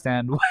don't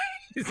understand why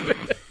he's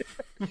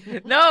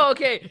No,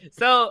 okay.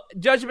 So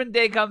Judgment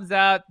Day comes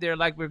out. They're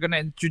like, we're gonna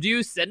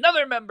introduce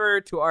another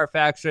member to our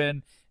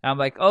faction. And I'm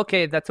like,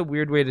 okay, that's a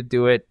weird way to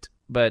do it,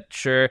 but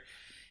sure.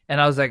 And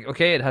I was like,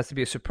 okay, it has to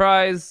be a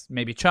surprise.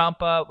 Maybe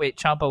Ciampa. Wait,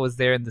 Ciampa was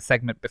there in the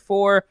segment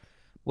before.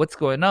 What's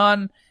going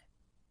on?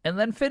 And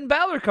then Finn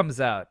Balor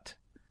comes out.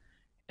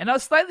 And I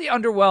was slightly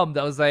underwhelmed.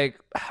 I was like,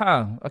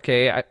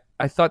 okay.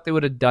 I thought they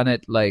would have done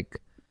it like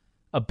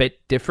a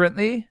bit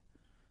differently.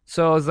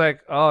 So I was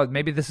like, oh,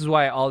 maybe this is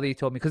why Ollie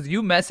told me. Because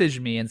you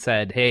messaged me and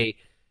said, hey,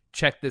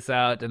 check this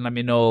out and let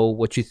me know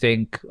what you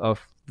think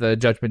of the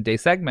Judgment Day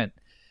segment.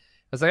 I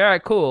was like, all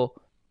right,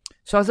 cool.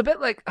 So I was a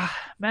bit like,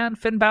 man,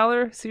 Finn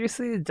Balor?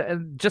 Seriously?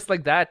 Just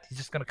like that? He's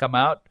just going to come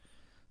out?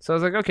 So I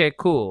was like, okay,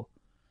 cool.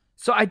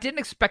 So I didn't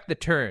expect the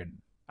turn.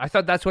 I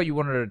thought that's why you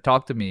wanted to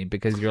talk to me,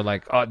 because you're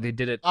like, oh, they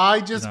did it. I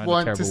just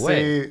want to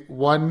say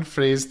one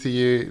phrase to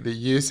you that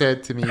you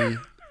said to me,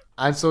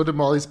 and so did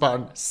Molly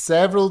Spartan,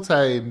 several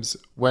times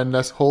when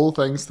this whole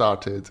thing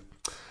started.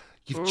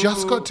 You've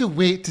just got to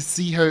wait to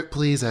see how it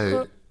plays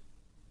out.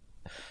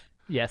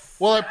 Yes.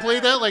 Well, it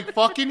played out like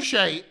fucking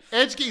shite.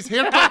 Edge gets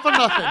haircut for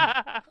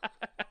nothing.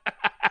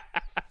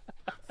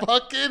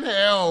 Fucking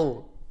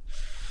hell.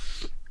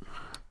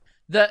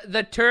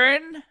 The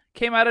turn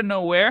came out of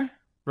nowhere,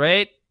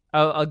 right?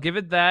 I'll give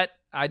it that.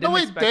 I didn't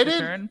expect the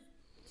turn.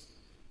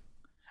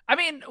 I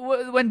mean,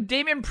 when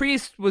Damian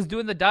Priest was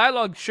doing the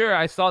dialogue, sure,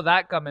 I saw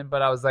that coming,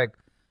 but I was like,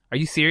 are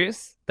you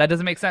serious? That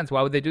doesn't make sense.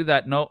 Why would they do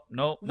that? No.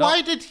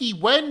 Why did he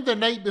win the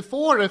night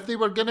before if they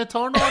were going to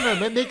turn on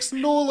him? It makes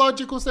no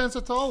logical sense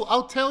at all.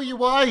 I'll tell you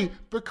why.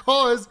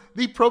 Because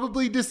they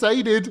probably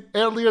decided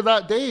earlier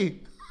that day.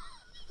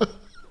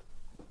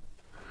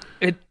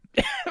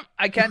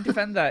 I can't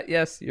defend that.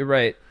 Yes, you're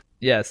right.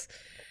 Yes.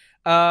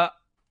 However,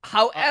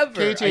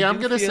 KJ, I'm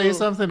going to say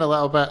something a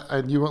little bit,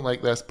 and you won't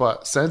like this,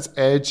 but since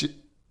Edge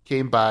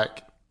came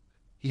back,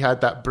 he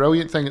had that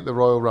brilliant thing at the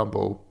Royal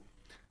Rumble,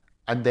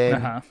 and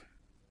then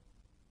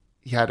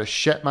he had a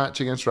shit match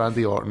against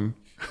Randy Orton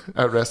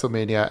at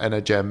WrestleMania in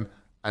a gym,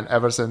 and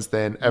ever since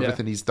then,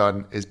 everything he's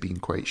done is been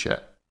quite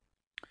shit.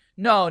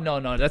 No,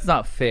 that's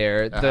not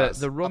fair.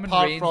 The Roman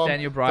Reigns,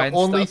 Daniel Bryan the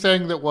only stuff,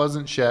 thing that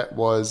wasn't shit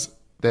was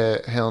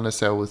the Hell in a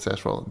Cell with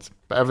Seth Rollins,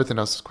 but everything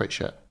else is quite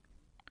shit.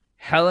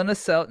 Hell in a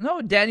Cell. No,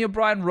 Daniel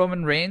Bryan,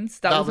 Roman Reigns.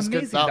 That was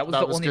amazing. That was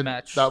the only good.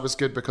 match. That was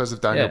good because of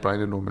Daniel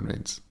Bryan and Roman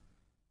Reigns.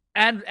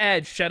 And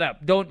Edge, shut up.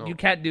 You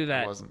can't do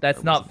that.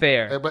 That's not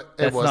fair.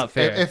 That's not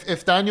fair.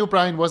 If Daniel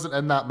Bryan wasn't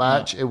in that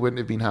match, it wouldn't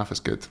have been half as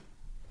good.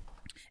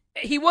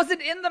 He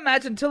wasn't in the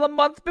match until a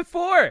month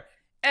before.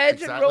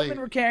 Edge and Roman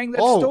were carrying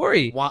that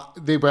story.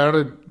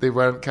 They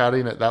weren't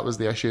carrying it. That was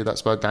the issue.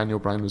 That's why Daniel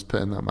Bryan was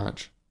put in that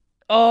match.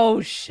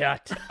 Oh,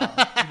 shut up.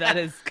 That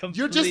is complete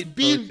You're just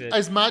being... bullshit.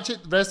 His match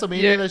at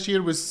WrestleMania this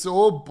year was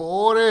so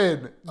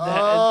boring.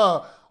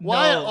 Why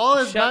are all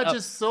his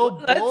matches so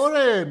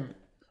boring?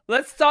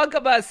 Let's talk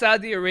about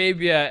Saudi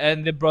Arabia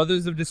and the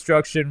Brothers of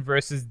Destruction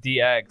versus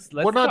DX.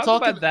 Let's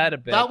talk about that a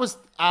bit. That was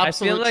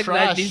absolute I feel like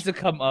trash. that needs to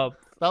come up.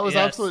 That was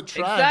absolute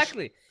trash.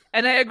 Exactly.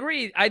 And I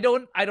agree. I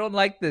don't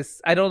like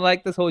this. I don't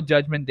like this whole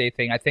Judgment Day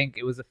thing. I think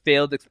it was a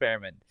failed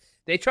experiment.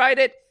 They tried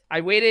it.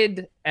 I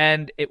waited,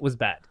 and it was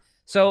bad.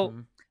 So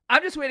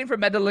I'm just waiting for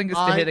Metalingus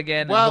to hit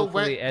again. Well, and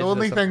hopefully the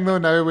only thing though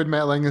now when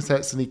Metalingus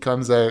hits and he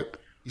comes out,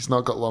 he's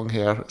not got long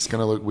hair. It's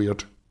gonna look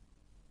weird.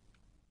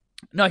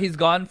 No, he's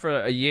gone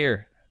for a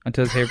year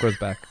until his hair grows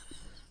back.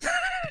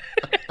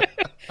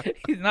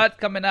 He's not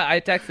coming out. I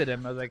texted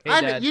him. I was like, "Hey,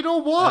 and Dad, you know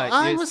what?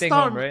 I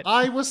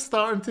was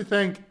starting to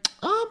think,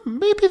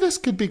 maybe this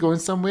could be going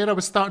somewhere. I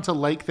was starting to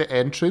like the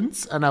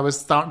entrance, and I was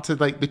starting to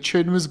like the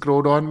tune was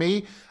growing on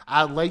me.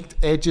 I liked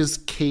Edge's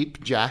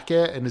cape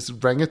jacket and his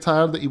ring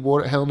attire that he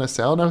wore at Hell in a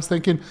Cell, and I was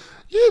thinking,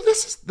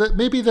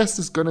 maybe this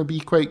is going to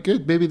be quite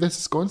good. Maybe this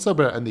is going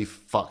somewhere, and they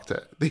fucked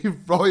it. They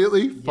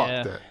royally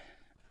fucked it.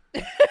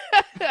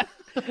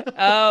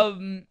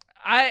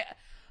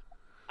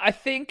 I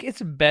think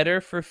it's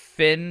better for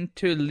Finn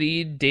to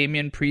lead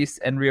Damian Priest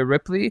and Rhea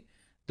Ripley.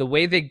 The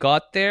way they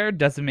got there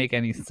doesn't make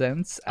any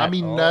sense.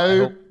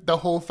 Now the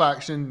whole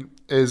faction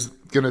is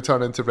going to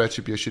turn into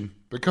Retribution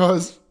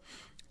because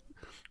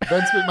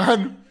Vince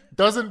McMahon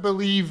doesn't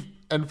believe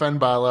in Finn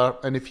Balor,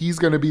 and if he's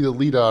going to be the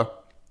leader,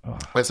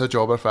 it's a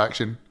jobber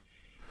faction.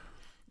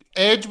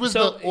 Edge was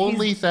the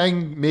only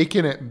thing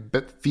making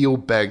it feel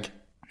big.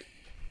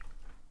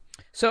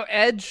 So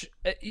Edge,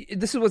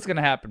 this is what's going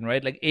to happen,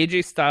 right? Like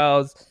AJ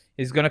Styles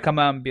is going to come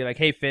out and be like,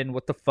 hey, Finn,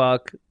 what the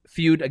fuck?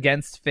 Feud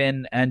against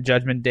Finn and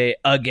Judgment Day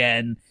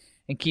again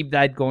and keep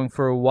that going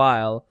for a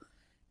while.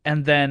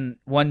 And then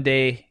one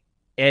day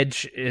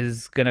Edge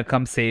is going to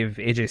come save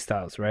AJ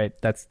Styles, right?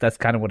 That's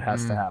kind of what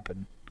has to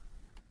happen.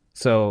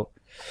 So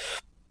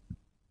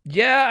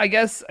yeah, I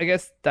guess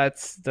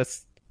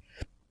that's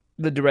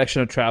the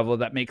direction of travel.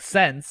 That makes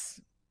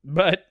sense,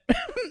 but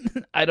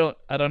I don't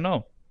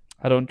know.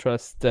 I don't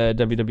trust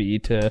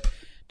WWE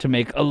to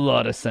make a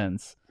lot of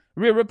sense.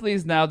 Rhea Ripley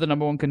is now the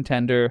number one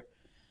contender,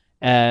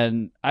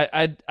 and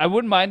I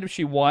wouldn't mind if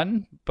she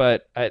won,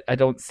 but I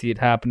don't see it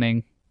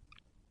happening.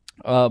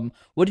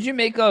 What did you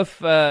make of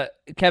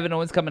Kevin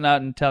Owens coming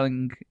out and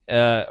telling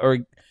or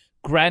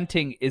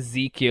granting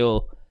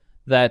Ezekiel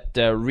that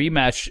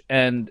rematch?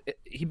 And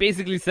he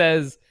basically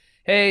says,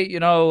 hey,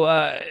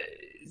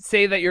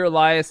 say that you're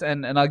Elias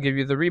and I'll give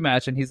you the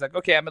rematch. And he's like,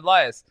 okay, I'm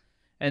Elias.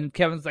 And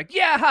Kevin's like,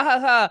 yeah, ha ha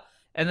ha.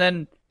 And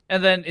then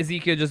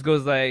Ezekiel just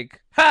goes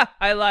like, ha,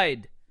 I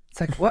lied.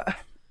 It's like, what?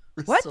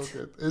 What? So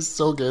good. It's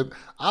so good.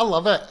 I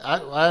love it.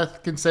 I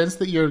can sense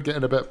that you're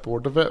getting a bit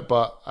bored of it,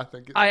 but I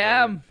think it's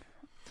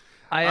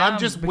I'm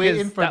just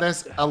waiting for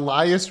this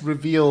Elias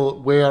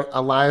reveal where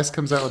Elias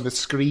comes out on the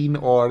screen,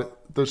 or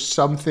there's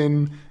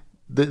something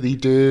that they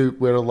do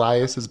where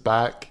Elias is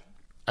back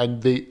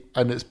and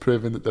it's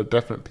proven that they're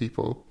different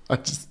people. I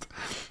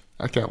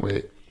can't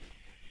wait.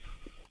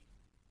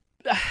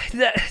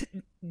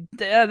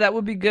 That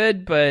would be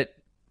good, but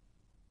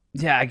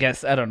yeah, I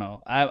guess I don't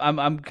know.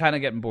 I'm kind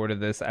of getting bored of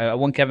this. I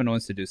want Kevin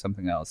Owens to do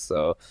something else.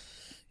 So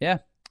yeah.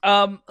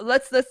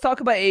 Let's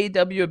talk about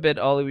AEW a bit,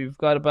 Ollie. We've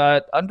got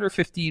about under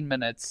 15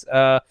 minutes.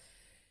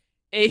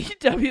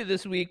 AEW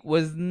this week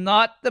was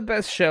not the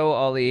best show,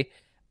 Ollie.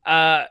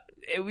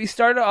 We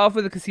started off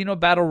with a casino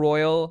battle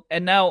royal,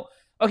 and now,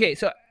 okay,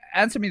 so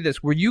answer me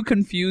this: were you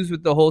confused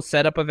with the whole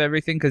setup of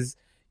everything? Because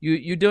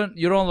you don't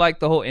like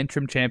the whole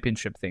interim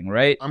championship thing,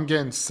 right? I'm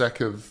getting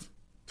sick of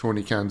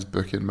Tony Khan's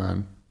booking,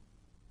 man.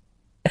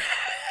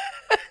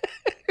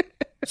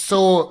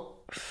 So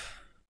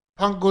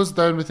Punk goes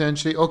down with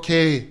entry.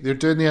 Okay, they're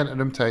doing the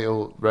interim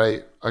title,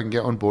 right? I can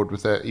get on board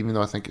with it, even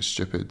though I think it's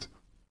stupid.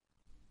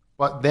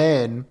 But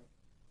then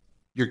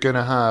you're going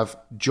to have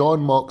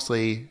Jon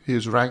Moxley,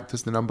 who's ranked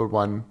as the number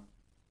one,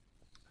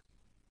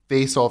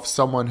 face off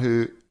someone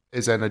who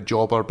is in a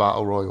jobber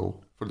battle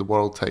royal for the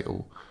world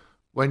title.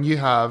 when you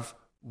have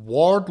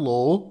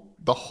Wardlow,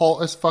 the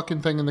hottest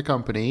fucking thing in the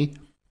company,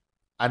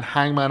 and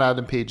Hangman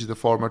Adam Page, the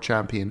former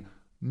champion,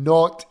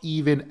 not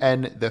even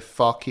in the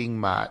fucking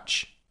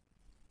match.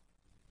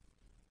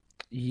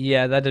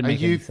 Yeah, that didn't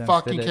make any sense. Are you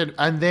fucking kidding?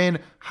 And then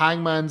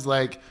Hangman's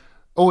like,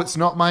 "Oh, it's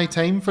not my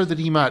time for the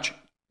rematch."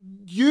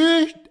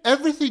 You're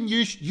everything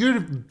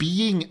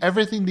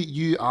that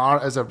you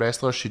are as a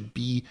wrestler should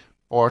be,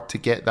 or to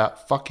get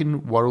that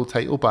fucking world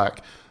title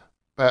back.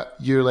 But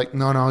you're like,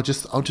 no, I'll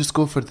just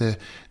go for the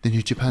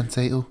New Japan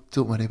title.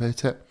 Don't worry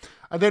about it.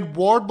 And then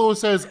Wardlow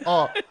says,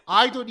 "Oh,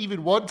 I don't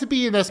even want to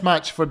be in this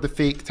match for the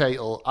fake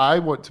title. I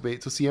want to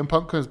wait till CM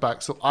Punk comes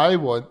back. So I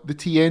want the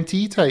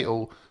TNT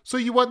title." So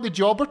you want the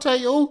jobber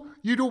title?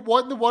 You don't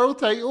want the world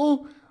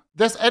title?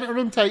 This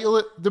interim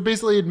title, they're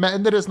basically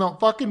admitting that it's not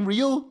fucking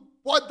real.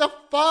 What the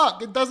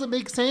fuck? It doesn't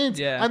make sense.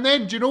 Yeah. And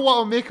then, do you know what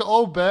will make it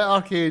all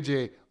better,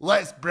 KJ?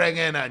 Let's bring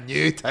in a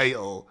new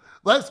title.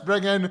 Let's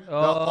bring in the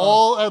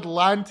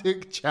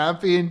All-Atlantic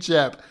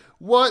Championship.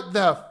 What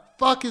the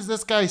fuck is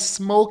this guy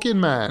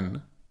smoking,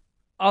 man?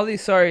 Ollie,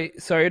 sorry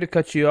to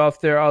cut you off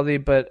there, Ollie,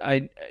 but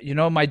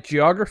my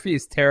geography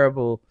is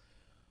terrible.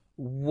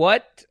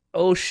 What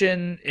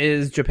ocean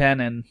is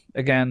Japan in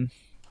again?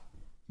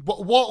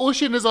 What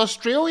ocean is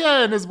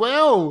Australia in as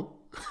well?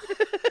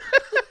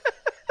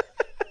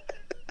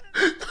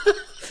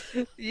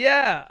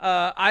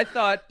 Yeah, I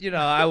thought,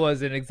 I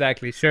wasn't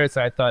exactly sure,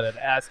 so I thought I'd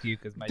ask you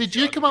because my. Did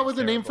you come up with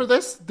a name for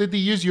this? Did they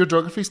use your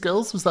geography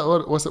skills? Was that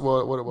what it was?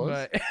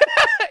 But,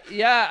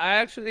 yeah, I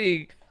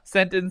actually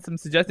sent in some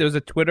suggestions. There was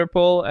a Twitter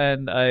poll,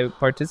 and I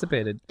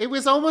participated. It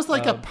was almost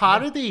like a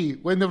parody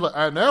when they were like,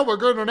 "And now we're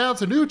going to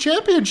announce a new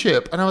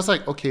championship," and I was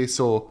like, "Okay,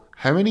 so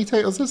how many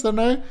titles is there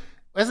now?"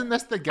 Isn't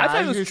this the guy I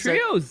thought it was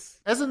trios?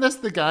 Isn't this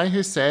the guy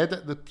who said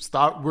at the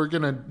start, we're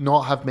going to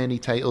not have many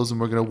titles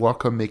and we're going to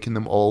work on making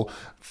them all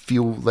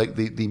feel like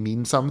they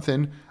mean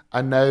something?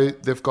 And now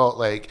they've got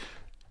like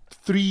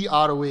 3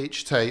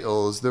 ROH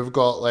titles. They've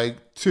got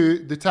like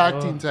 2 the tag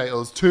team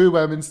titles, 2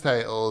 women's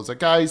titles, a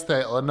guy's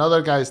title,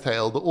 another guy's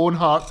title, the Owen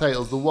Hart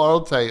titles, the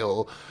world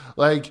title.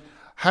 Like,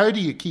 how do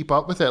you keep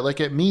up with it? Like,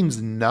 it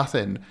means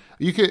nothing.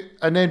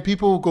 And then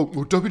people will go,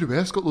 "Well,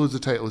 WWF's got loads of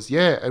titles."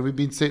 Yeah, and we've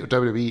been saying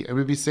WWE, and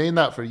we've been saying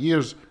that for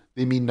years.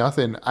 They mean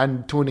nothing.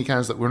 And Tony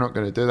Khan's like, "We're not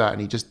going to do that," and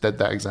he just did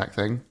that exact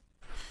thing.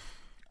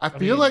 I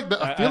feel like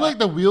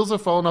the wheels are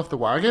falling off the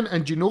wagon.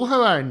 And do you know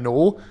how I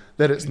know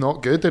that it's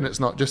not good and it's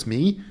not just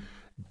me?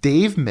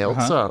 Dave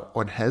Meltzer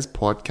on his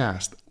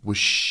podcast was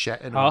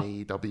shitting on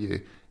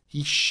AEW.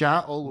 He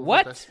shat all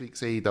over this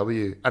week's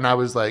AEW, and I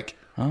was like,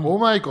 "Oh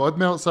my god,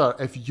 Meltzer!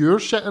 If you're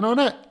shitting on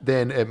it,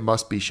 then it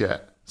must be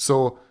shit."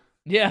 So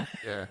yeah,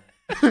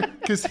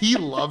 because he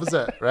loves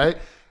it, right?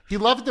 He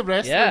loved the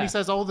wrestling. Yeah. He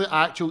says all the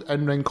actual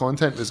in-ring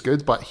content was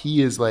good, but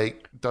he is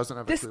like doesn't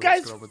have. This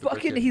guy's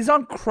fucking. He's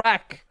on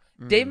crack.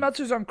 Dave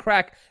Meltzer's on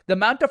crack. The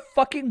amount of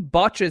fucking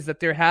botches that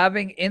they're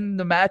having in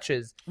the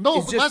matches.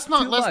 No, but let's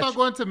not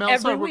go into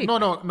Meltzer.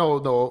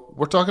 No.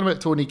 We're talking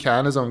about Tony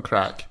Khan is on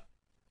crack.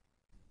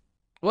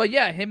 Well,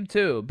 yeah, him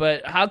too.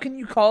 But how can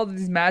you call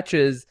these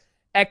matches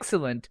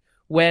excellent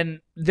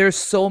when there's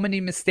so many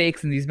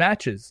mistakes in these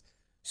matches?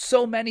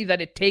 So many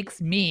that it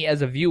takes me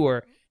as a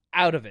viewer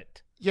out of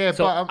it. Yeah,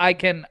 so but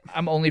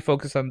I'm only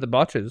focused on the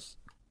botches.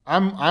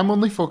 I'm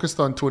only focused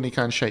on Tony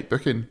Khan's shite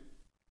booking.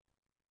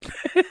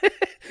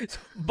 So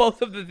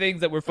both of the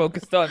things that we're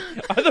focused on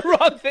are the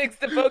wrong things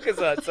to focus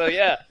on. So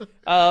yeah,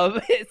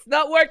 it's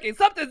not working.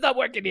 Something's not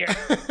working here.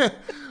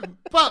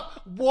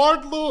 But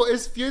Wardlow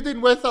is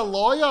feuding with a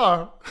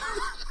lawyer.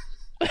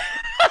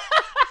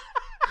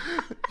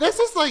 This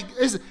is like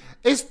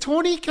is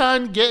Tony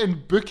Khan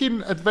getting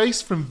booking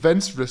advice from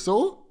Vince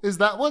Russo? Is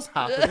that what's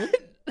happening?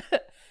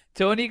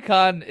 Tony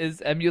Khan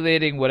is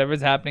emulating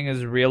whatever's happening in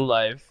his real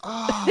life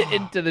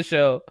into the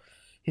show.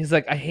 He's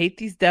like, "I hate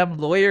these damn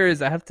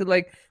lawyers. I have to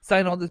like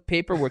sign all this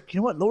paperwork.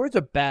 You know what? Lawyers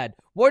are bad.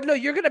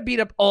 Wardlow, you're gonna beat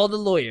up all the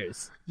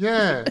lawyers."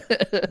 Yeah,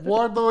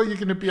 Wardlow, you're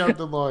gonna beat up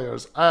the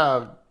lawyers.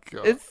 Oh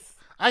god.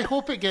 I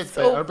hope it gets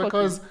better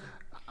because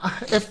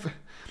if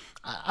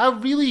I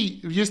really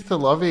used to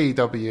love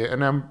AEW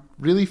and I'm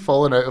really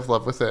falling out of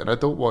love with it, and I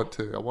don't want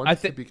to. I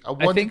want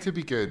it to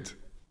be good.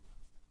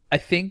 I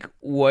think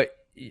what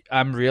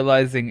I'm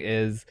realizing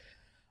is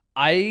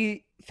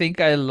I think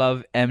I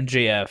love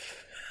MJF.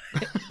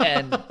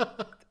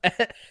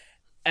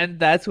 and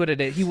that's what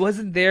it is. He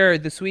wasn't there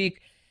this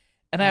week,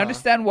 and I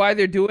understand why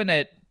they're doing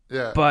it.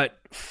 Yeah. But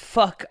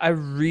fuck, I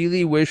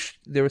really wish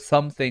there was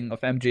something of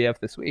MJF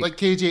this week. Like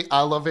KJ,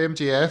 I love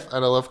MJF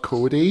and I love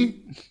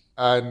Cody,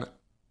 and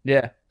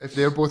yeah, if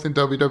they're both in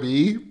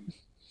WWE.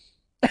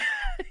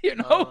 You're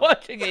not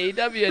watching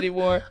AEW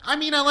anymore. I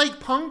mean, I like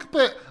Punk,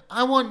 but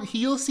I want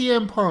heel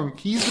CM Punk.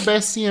 He's the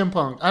best CM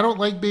Punk. I don't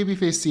like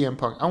babyface CM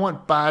Punk. I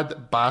want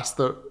bad,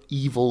 bastard,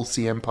 evil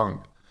CM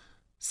Punk.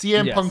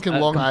 CM Punk in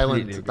Long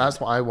Island. Agree. That's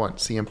what I want.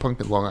 CM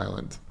Punk in Long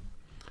Island.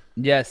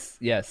 Yes.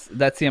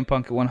 That CM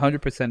Punk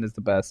 100% is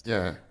the best.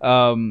 Yeah.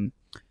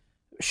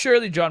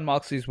 Surely Jon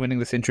Moxley's winning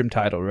this interim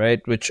title,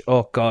 right? Which,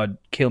 oh God,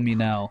 kill me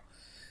now.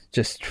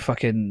 just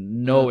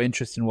fucking no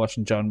interest in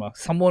watching John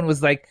Moxley. Someone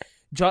was like,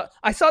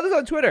 I saw this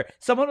on Twitter.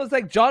 Someone was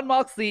like, John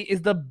Moxley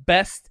is the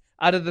best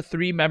out of the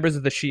 3 members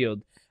of the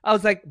Shield. I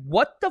was like,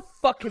 what the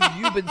fuck have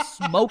you been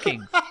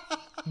smoking?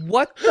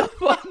 What the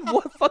fuck?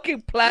 What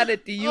fucking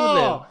planet do you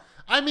live?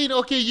 I mean,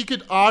 okay, you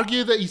could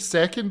argue that he's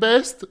second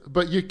best,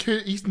 but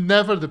he's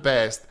never the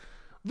best.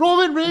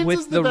 Roman Reigns With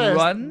is the best.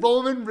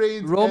 Roman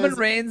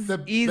Reigns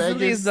the easily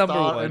biggest is number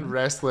star one in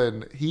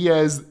wrestling. He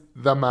is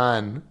the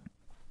man.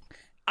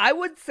 I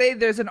would say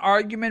there's an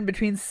argument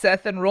between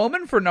Seth and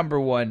Roman for number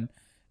 1.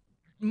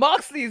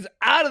 Moxley's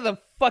out of the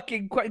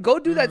fucking go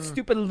do that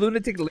stupid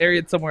lunatic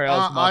lariat somewhere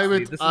else. I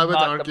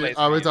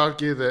would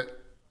argue that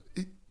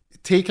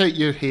take out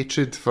your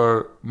hatred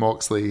for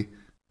Moxley.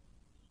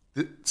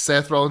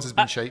 Seth Rollins has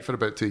been shite for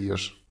about 2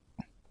 years.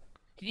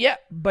 Yeah,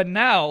 but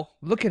now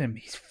look at him.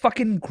 He's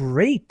fucking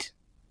great.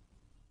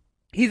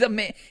 He's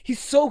he's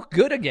so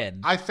good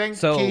again. I think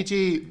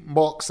KJ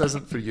Mox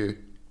isn't for you.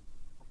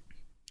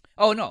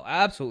 Oh no,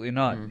 absolutely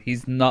not.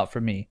 He's not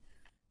for me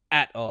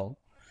at all.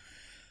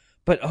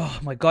 But oh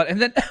my god! And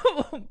then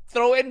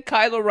throw in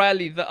Kyle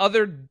O'Reilly, the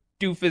other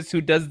doofus who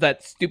does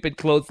that stupid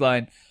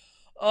clothesline.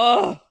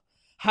 Oh,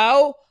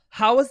 how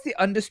is the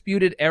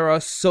Undisputed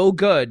Era so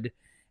good,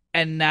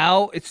 and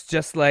now it's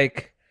just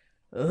like.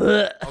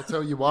 Ugh. I'll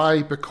tell you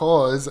why.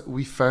 Because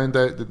we found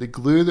out that the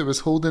glue that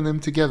was holding them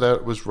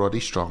together was Roddy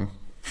Strong.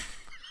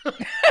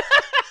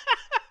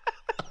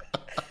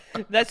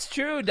 That's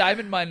true.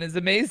 Diamond Mine is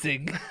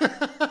amazing.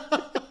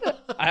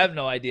 I have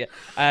no idea.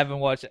 I haven't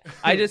watched it.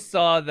 I just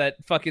saw that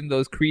fucking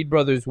those Creed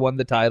brothers won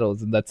the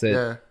titles, and that's it.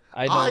 Yeah.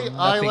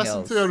 I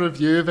listened to a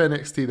review of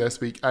NXT this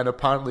week, and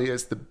apparently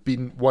it's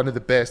been one of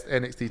the best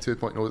NXT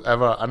 2.0s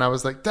ever. And I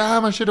was like,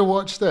 damn, I should have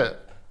watched it.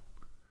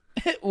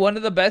 One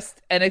of the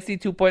best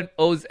NXT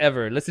 2.0s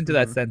ever. Listen to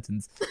that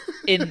sentence.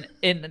 In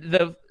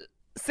the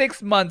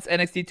 6 months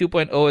NXT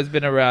 2.0 has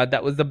been around,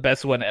 that was the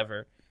best one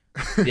ever.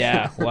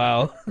 Yeah,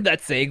 wow.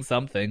 That's saying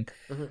something.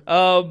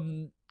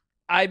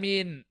 I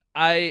mean,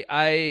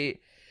 Kyle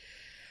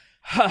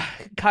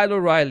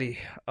O'Reilly.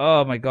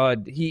 Oh my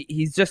god,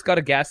 he's just got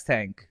a gas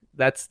tank.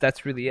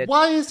 That's really it.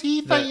 Why is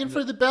he fighting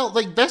for the belt?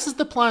 Like, this is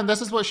the plan.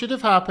 This is what should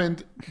have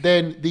happened.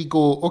 Then they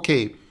go,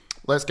 okay,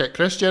 let's get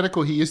Chris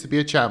Jericho. He used to be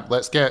a champ.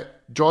 Let's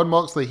get John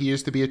Moxley. He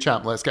used to be a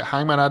champ. Let's get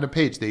Hangman Adam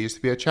Page. They used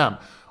to be a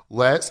champ.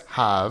 Let's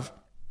have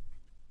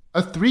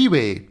a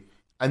 3-way,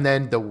 and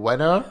then the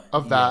winner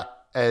of that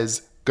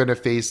is gonna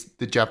face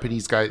the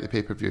Japanese guy at the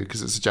pay-per-view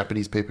because it's a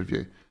Japanese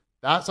pay-per-view.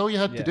 That's all you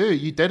had to do.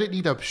 You didn't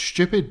need a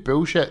stupid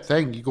bullshit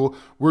thing. You go,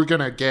 we're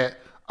going to get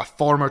a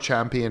former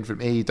champion from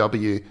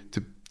AEW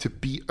to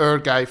beat our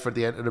guy for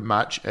the interim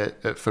match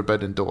at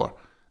Forbidden Door.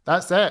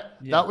 That's it.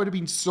 Yeah. That would have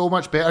been so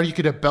much better. You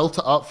could have built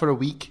it up for a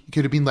week. You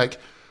could have been like,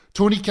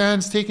 Tony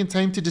Khan's taking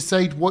time to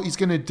decide what he's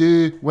going to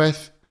do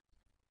with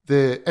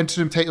the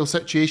interim title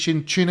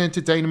situation. Tune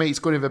into Dynamite. He's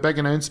going to have a big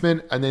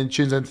announcement, and then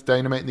tunes into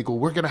Dynamite and they go,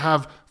 we're going to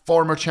have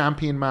former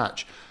champion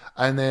match.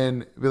 And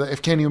then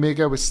if Kenny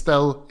Omega was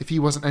still, if he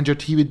wasn't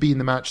injured, he would be in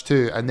the match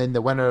too. And then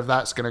the winner of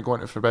that's going to go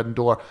into Forbidden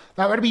Door.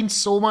 That would have been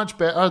so much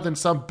better than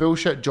some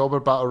bullshit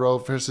jobber battle royal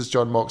versus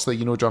John Moxley.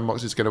 You know John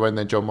Moxley's going to win,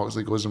 then John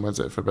Moxley goes and wins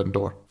it at Forbidden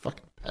Door.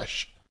 Fucking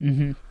pish.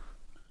 Mm-hmm.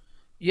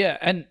 Yeah,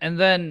 and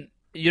then,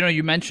 you know,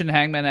 you mentioned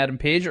Hangman Adam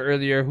Page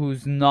earlier,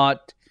 who's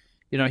not,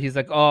 you know, he's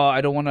like, oh,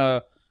 I don't want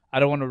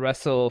to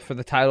wrestle for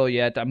the title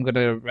yet. I'm going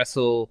to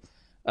wrestle,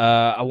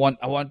 I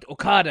want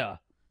Okada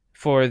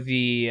for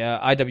the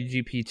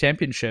IWGP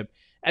Championship.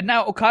 And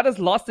now Okada's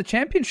lost the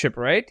championship,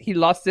 right? He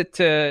lost it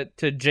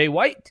to Jay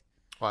White.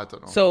 Well, I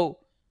don't know.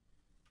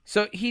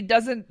 So he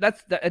doesn't,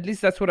 at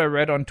least that's what I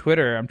read on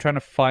Twitter. I'm trying to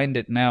find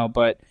it now,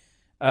 but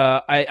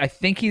I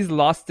think he's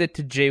lost it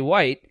to Jay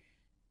White.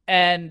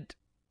 And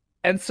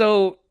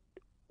so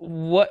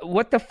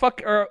what the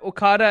fuck are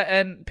Okada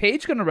and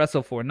Page going to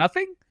wrestle for?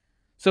 Nothing?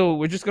 So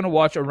we're just going to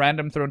watch a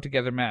random thrown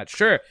together match.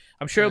 Sure,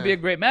 I'm sure it'll be a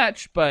great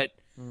match, but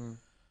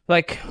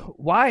like,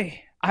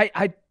 why?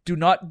 I do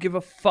not give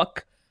a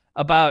fuck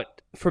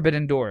about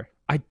Forbidden Door.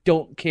 I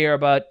don't care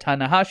about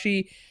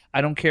Tanahashi.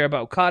 I don't care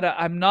about Okada.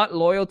 I'm not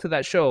loyal to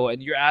that show.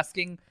 And you're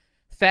asking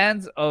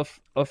fans of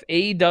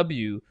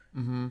AEW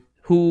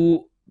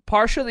who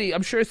partially,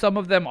 I'm sure some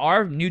of them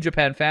are New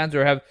Japan fans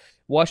or have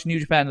watched New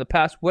Japan in the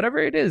past, whatever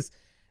it is.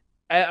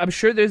 I'm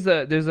sure there's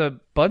a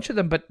bunch of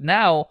them, but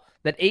now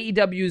that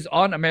AEW is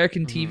on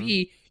American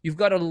TV, you've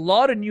got a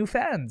lot of new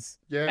fans.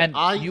 Yeah,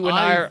 and you and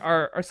I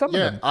are some of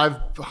them. I've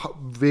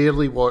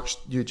rarely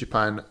watched New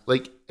Japan.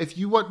 Like, if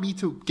you want me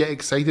to get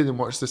excited and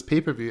watch this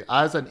pay-per-view,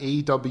 as an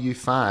AEW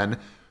fan,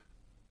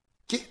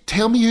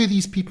 tell me who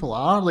these people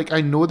are. Like,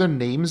 I know their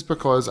names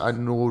because I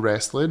know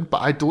wrestling,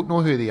 but I don't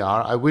know who they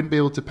are. I wouldn't be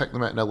able to pick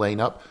them out in a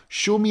lineup.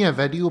 Show me a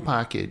video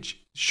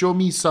package. Show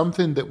me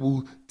something that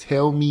will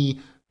tell me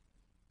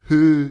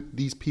who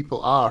these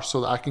people are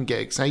so that I can get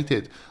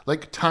excited.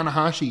 Like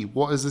Tanahashi,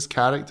 what is his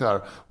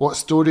character? What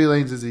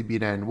storylines has he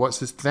been in? What's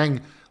his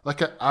thing? Like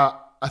a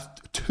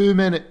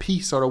 2-minute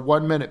piece or a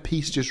 1-minute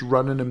piece just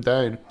running him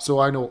down. So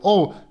I know,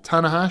 oh,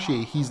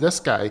 Tanahashi, he's this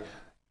guy.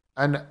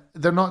 and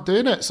they're not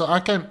doing it. So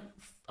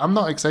I'm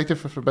not excited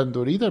for Forbidden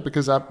Door either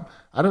because I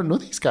don't know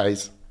these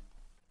guys.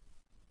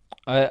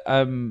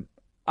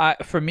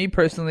 For me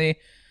personally,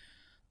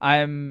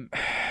 I'm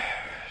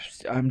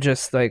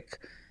just like,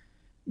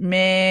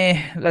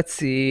 meh. Let's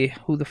see,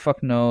 who the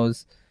fuck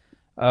knows?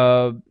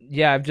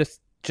 Yeah, I've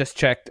just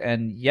checked,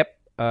 and yep,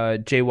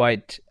 Jay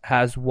White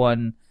has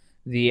won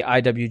the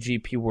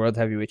IWGP World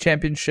Heavyweight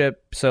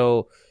Championship.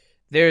 So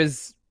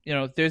there's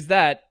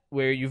that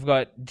where you've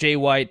got Jay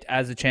White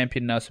as a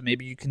champion now. So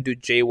maybe you can do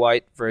Jay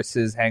White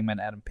versus Hangman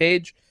Adam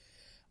Page.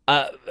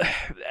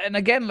 And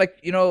again,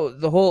 like,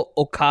 the whole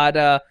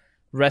Okada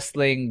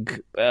wrestling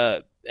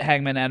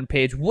Hangman Adam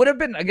Page would have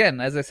been,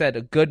 again, as I said,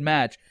 a good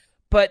match.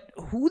 But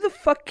who the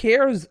fuck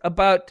cares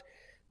about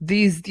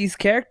these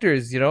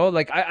characters?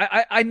 Like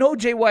I know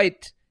Jay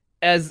White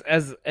as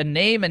a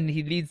name, and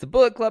he leads the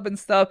Bullet Club and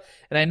stuff,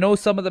 and I know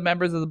some of the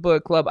members of the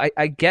Bullet Club.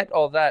 I get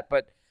all that,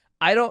 but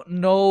I don't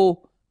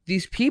know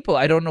these people.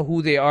 I don't know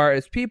who they are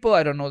as people.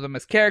 I don't know them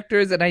as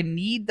characters, and I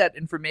need that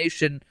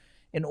information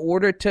in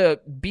order to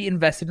be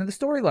invested in the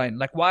storyline.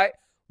 Like, why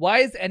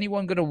is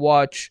anyone going to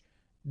watch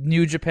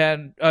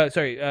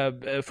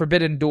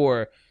Forbidden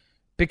Door?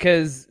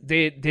 Because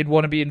they'd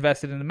want to be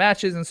invested in the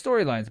matches and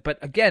storylines. But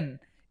again,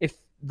 if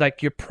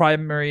like your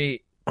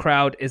primary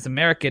crowd is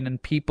American and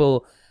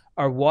people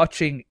are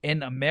watching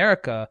in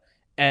America,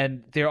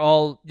 and they're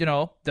all,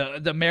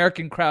 the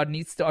American crowd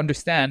needs to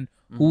understand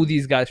who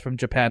these guys from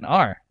Japan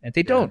are, and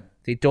they don't.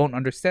 They don't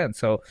understand.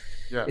 So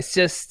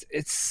it's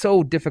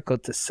so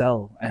difficult to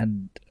sell,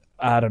 and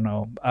I don't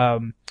know.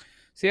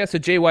 So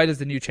Jay White is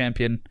the new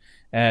champion,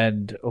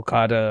 and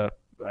Okada,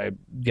 I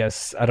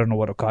guess, I don't know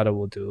what Okada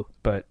will do,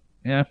 but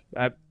yeah,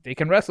 they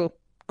can wrestle.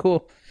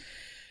 Cool.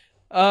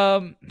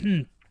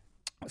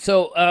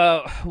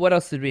 So what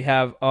else did we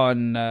have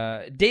on?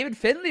 David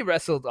Finlay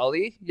wrestled,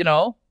 Ollie.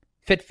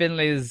 Fit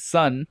Finlay's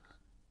son.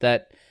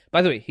 That,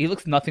 by the way, he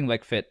looks nothing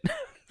like Fit.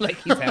 Like,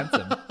 he's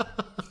handsome.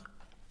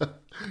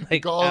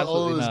 Like, got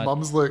all his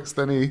mum's looks,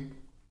 didn't he?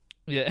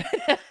 Yeah.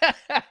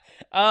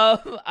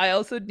 I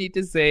also need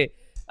to say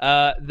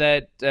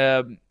that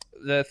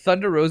the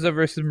Thunder Rosa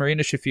versus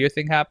Marina Shafir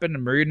thing happened,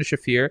 and Marina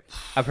Shafir,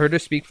 I've heard her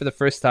speak for the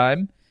first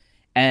time,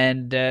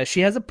 and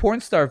she has a porn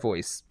star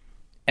voice,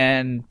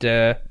 and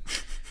I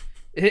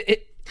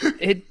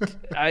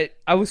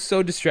was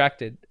so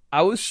distracted.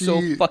 I was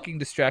so fucking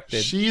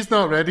distracted. She's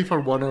not ready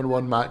for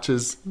one-on-one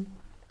matches.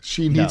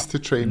 She needs to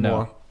train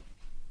more.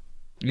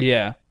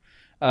 Yeah.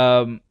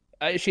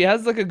 She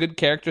has like a good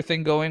character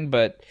thing going,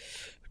 but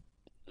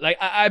like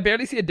I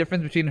barely see a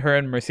difference between her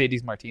and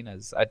Mercedes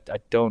Martinez. I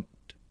don't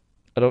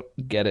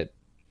get it.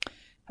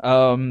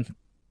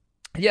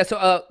 Yeah,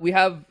 so we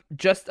have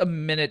just a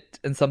minute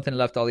and something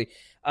left, Ollie.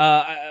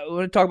 I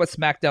want to talk about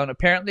SmackDown.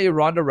 Apparently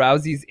Ronda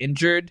Rousey's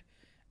injured,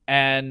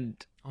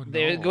 and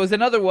there goes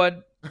another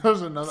one.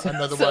 There's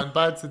another one.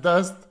 Bites the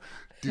dust.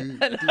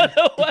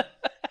 Another one.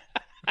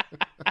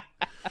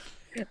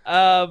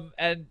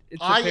 And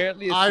it's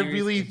apparently a I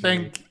really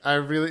think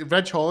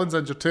Reg Holland's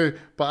injured too,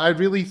 but I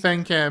really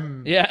think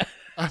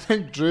I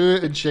think Drew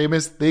and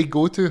Sheamus, they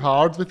go too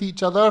hard with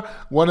each other.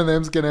 One of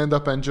them's gonna end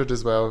up injured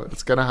as well.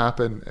 It's gonna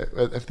happen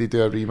if they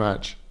do a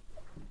rematch.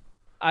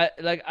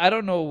 I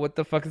don't know what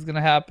the fuck is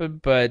gonna happen,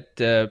 but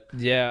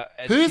yeah.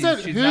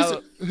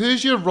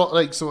 Who's your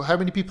like? So how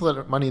many people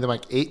are at Money in the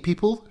Bank? 8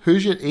 people.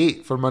 Who's your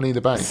 8 for Money in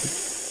the Bank?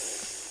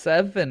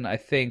 7, I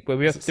think. But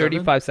we have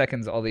 35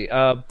 seconds, Ollie.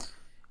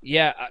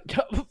 Yeah,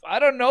 I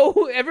don't know.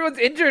 Everyone's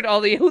injured,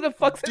 Ollie. Who the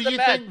fuck's in the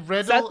match? Do you think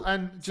Riddle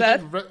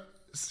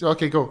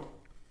okay, go.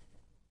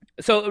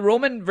 So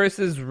Roman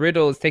versus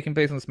Riddle is taking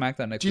place on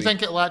SmackDown next week. Do you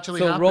think it'll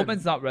actually happen? So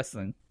Roman's not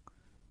wrestling.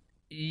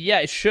 Yeah,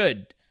 it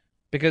should.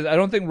 Because I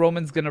don't think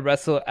Roman's going to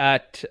wrestle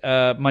at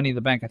Money in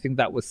the Bank. I think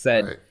that was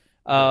said.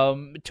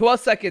 Right. 12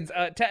 seconds.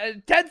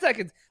 10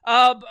 seconds.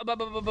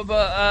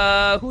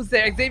 Who's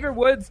there? Xavier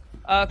Woods.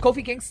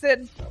 Kofi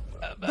Kingston.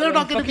 They're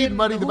not going to be in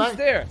Money in the Bank.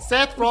 There?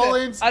 Seth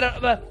Rollins. I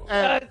don't know.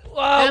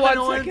 Kevin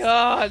Owens.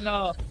 Oh,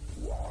 no.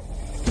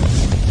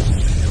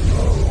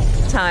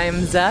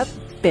 Time's up,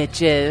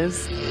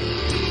 bitches.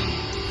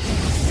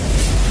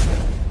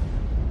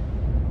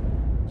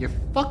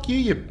 Fuck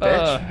you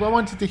bitch. I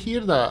wanted to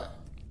hear that.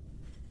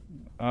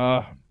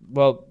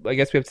 Well, I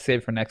guess we have to save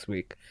it for next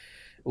week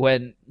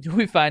when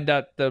we find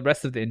out the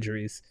rest of the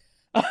injuries.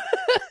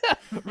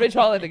 Rich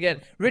Holland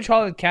again. Rich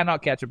Holland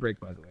cannot catch a break,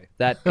 by the way.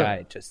 That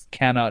guy just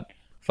cannot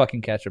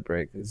fucking catch a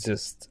break. It's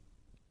just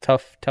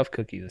tough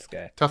cookie, this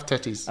guy. Tough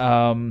titties.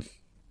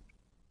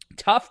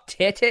 Tough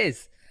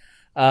titties.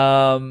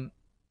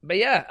 But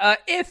yeah,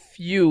 if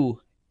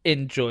you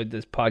enjoyed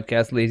this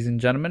podcast, ladies and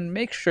gentlemen,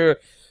 make sure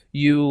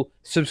you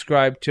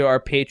subscribe to our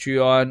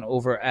Patreon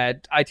over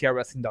at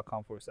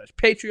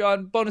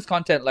itrwrestling.com/Patreon. Bonus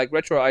content like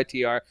Retro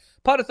ITR,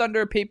 Pot of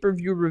Thunder,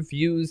 pay-per-view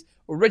reviews,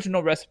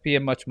 original recipe,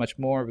 and much, much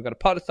more. We've got a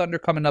Pot of Thunder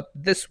coming up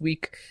this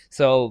week,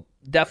 so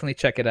definitely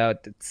check it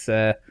out. It's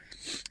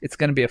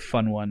going to be a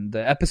fun one.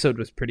 The episode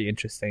was pretty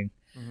interesting.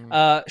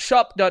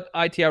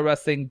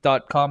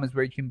 Shop.itrwrestling.com is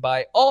where you can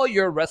buy all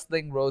your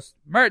Wrestling Roast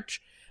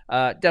merch.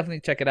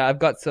 Definitely check it out. I've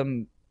got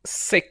some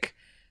sick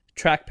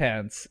track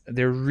pants.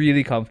 They're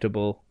really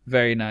comfortable,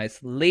 very nice.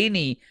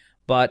 Lainey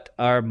bought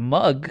our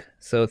mug,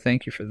 so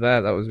thank you for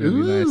that. That was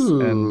really nice.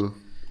 And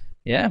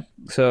yeah,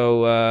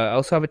 so I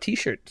also have a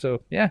t-shirt.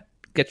 So yeah,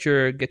 get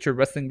your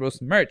Wrestling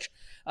Roast merch.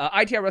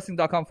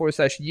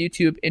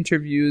 itrwrestling.com/YouTube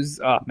interviews.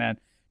 Oh man,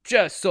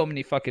 just so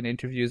many fucking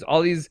interviews.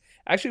 All these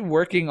actually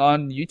working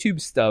on YouTube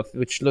stuff,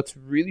 which looks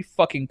really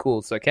fucking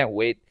cool. So I can't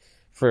wait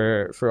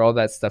for all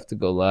that stuff to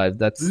go live.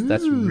 That's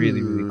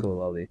really, really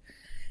cool, Ollie.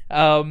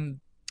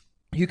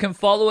 You can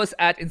follow us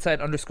at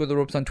inside_the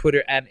ropes on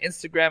Twitter and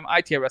Instagram,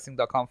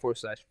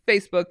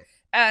 itrwrestling.com/Facebook,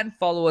 and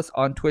follow us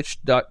on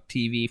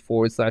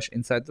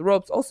twitch.tv/inside the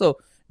ropes. Also,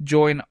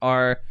 join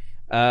our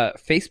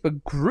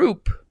Facebook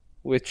group,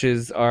 which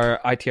is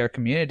our ITR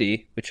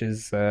community, which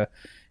is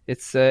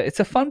it's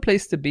a fun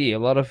place to be. A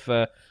lot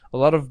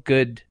of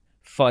good,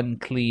 fun,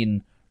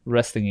 clean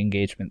wrestling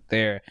engagement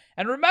there.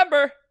 And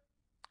remember,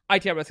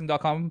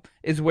 itrwrestling.com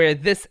is where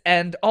this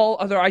and all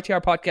other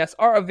ITR podcasts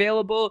are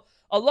available,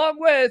 along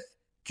with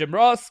Jim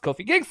Ross,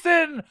 Kofi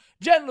Kingston,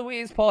 Jen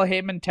Louise, Paul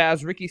Heyman,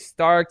 Taz, Ricky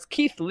Starks,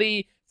 Keith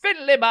Lee,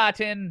 Finlay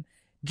Martin,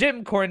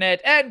 Jim Cornette,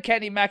 and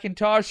Kenny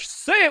McIntosh.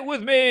 Say it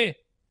with me.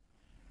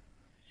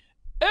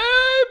 A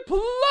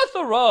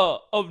plethora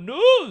of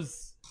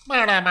news.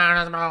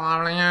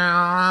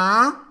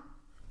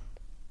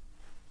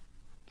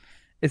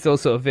 It's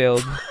also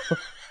available.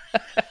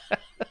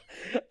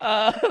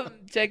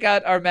 Check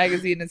out our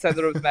magazine. Inside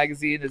the Ropes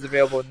magazine is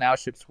available now,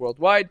 ships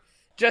worldwide.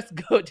 Just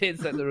go to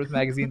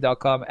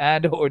InsideTheRopesMagazine.com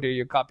and order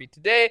your copy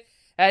today.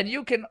 And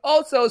you can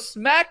also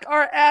smack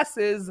our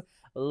asses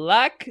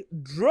like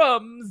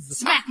drums.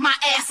 Smack my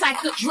ass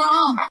like a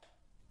drum.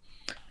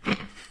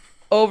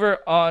 Over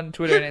on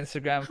Twitter and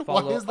Instagram,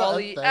 follow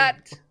Ollie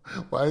at.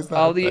 Why is that?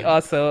 Ollie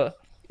also.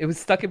 It was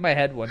stuck in my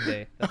head one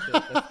day. That's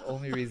the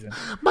only reason.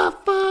 My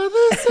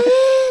father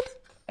said.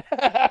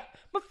 My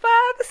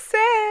father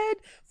said.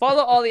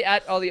 Follow Ollie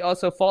at Ollie.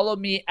 Also follow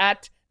me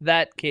at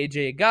that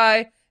KJ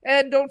guy.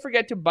 And don't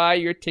forget to buy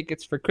your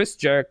tickets for Chris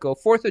Jericho,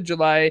 4th of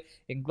July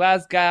in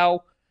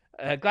Glasgow,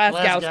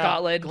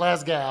 Scotland.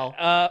 Glasgow.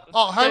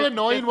 How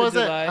annoying was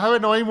it? How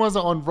annoying was it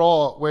on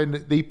Raw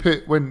when they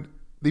put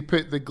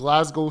the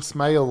Glasgow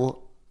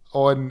smile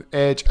on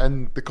Edge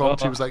and the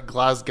commentary was like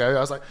Glasgow?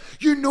 I was like,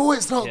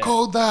 it's not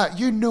called that.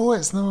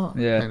 It's not.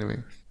 Yeah.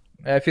 Anyway,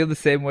 I feel the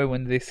same way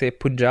when they say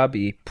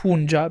Punjabi.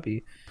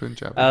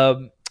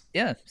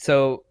 Yeah,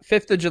 so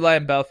 5th of July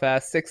in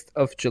Belfast, 6th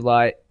of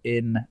July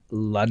in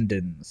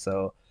London.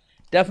 So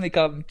definitely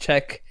come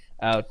check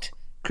out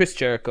Chris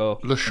Jericho.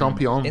 Le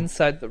Champion.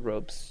 Inside the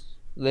Ropes.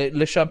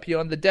 Le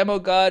Champion, the demo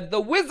god, the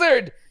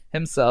wizard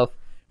himself,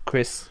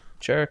 Chris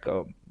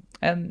Jericho.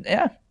 And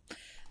yeah,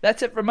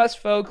 that's it from us,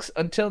 folks.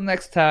 Until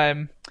next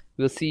time,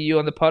 we'll see you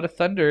on the Pot of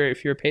Thunder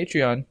if you're a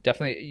Patreon.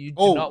 Definitely, you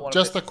do not want to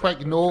just a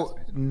quick note.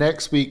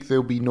 Next week,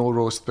 there'll be no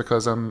roast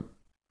because I'm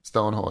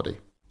still on holiday.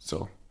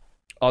 So...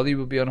 Ollie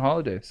will be on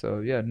holiday, so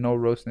yeah, no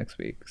roast next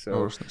week. So,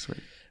 no roast next week.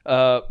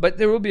 But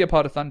there will be a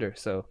Pot of Thunder,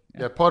 so...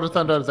 Yeah, Pot of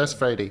Thunder this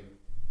Friday.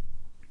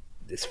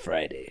 This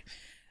Friday.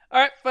 All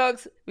right,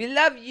 folks. We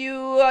love you,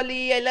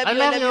 Ollie. I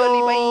love you,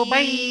 Ollie.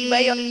 Bye.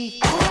 Bye,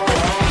 Ollie.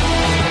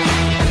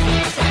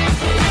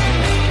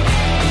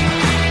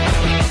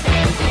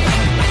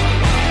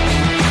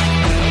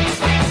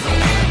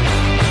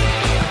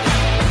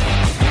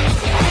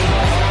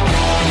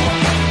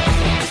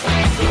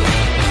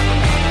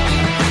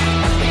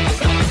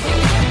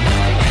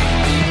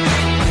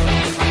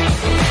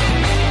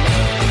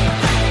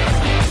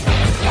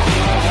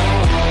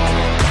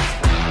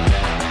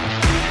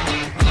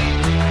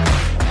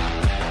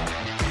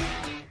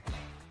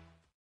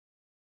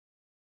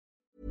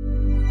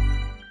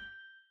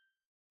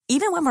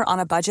 Even when we're on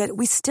a budget,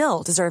 we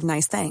still deserve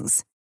nice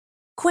things.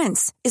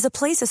 Quince is a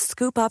place to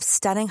scoop up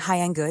stunning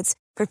high-end goods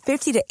for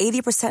 50 to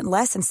 80%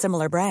 less than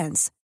similar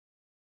brands.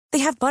 They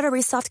have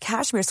buttery soft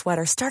cashmere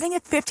sweaters starting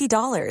at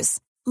 $50,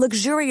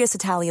 luxurious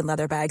Italian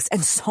leather bags,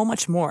 and so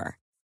much more.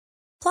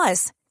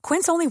 Plus,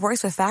 Quince only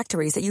works with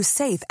factories that use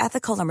safe,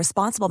 ethical, and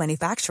responsible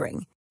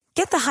manufacturing.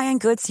 Get the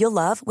high-end goods you'll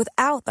love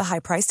without the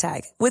high price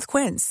tag with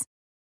Quince.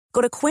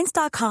 Go to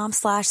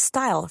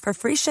quince.com/style for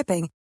free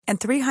shipping and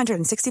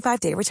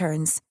 365-day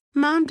returns.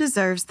 Mom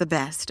deserves the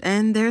best,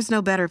 and there's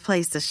no better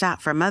place to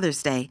shop for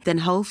Mother's Day than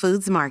Whole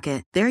Foods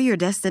Market. They're your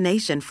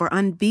destination for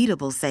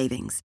unbeatable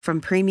savings, from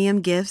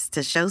premium gifts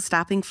to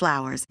show-stopping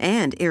flowers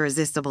and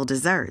irresistible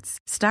desserts.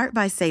 Start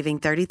by saving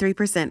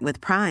 33% with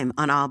Prime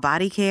on all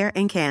body care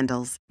and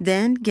candles.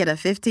 Then get a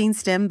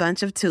 15-stem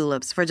bunch of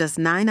tulips for just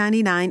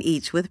 $9.99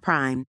 each with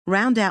Prime.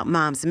 Round out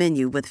Mom's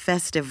menu with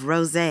festive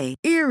rosé,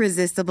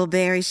 irresistible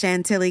berry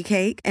chantilly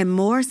cake, and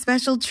more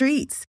special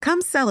treats.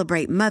 Come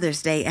celebrate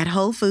Mother's Day at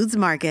Whole Foods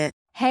Market.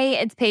 Hey,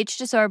 it's Paige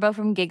DeSorbo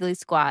from Giggly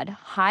Squad.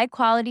 High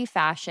quality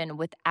fashion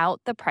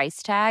without the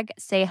price tag.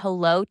 Say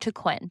hello to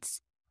Quince.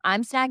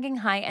 I'm snagging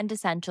high-end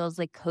essentials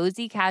like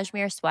cozy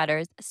cashmere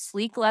sweaters,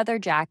 sleek leather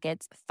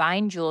jackets,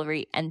 fine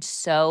jewelry, and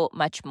so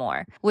much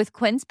more. With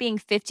Quince being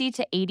 50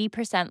 to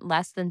 80%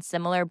 less than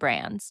similar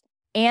brands.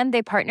 And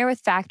they partner with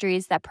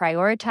factories that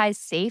prioritize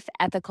safe,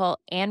 ethical,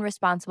 and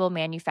responsible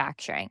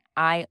manufacturing.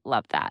 I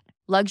love that.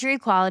 Luxury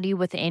quality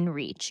within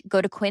reach.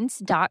 Go to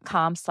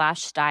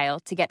quince.com/style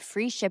to get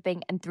free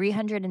shipping and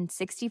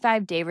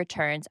 365-day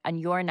returns on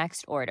your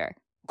next order.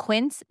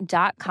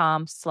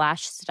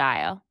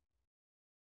 Quince.com/style.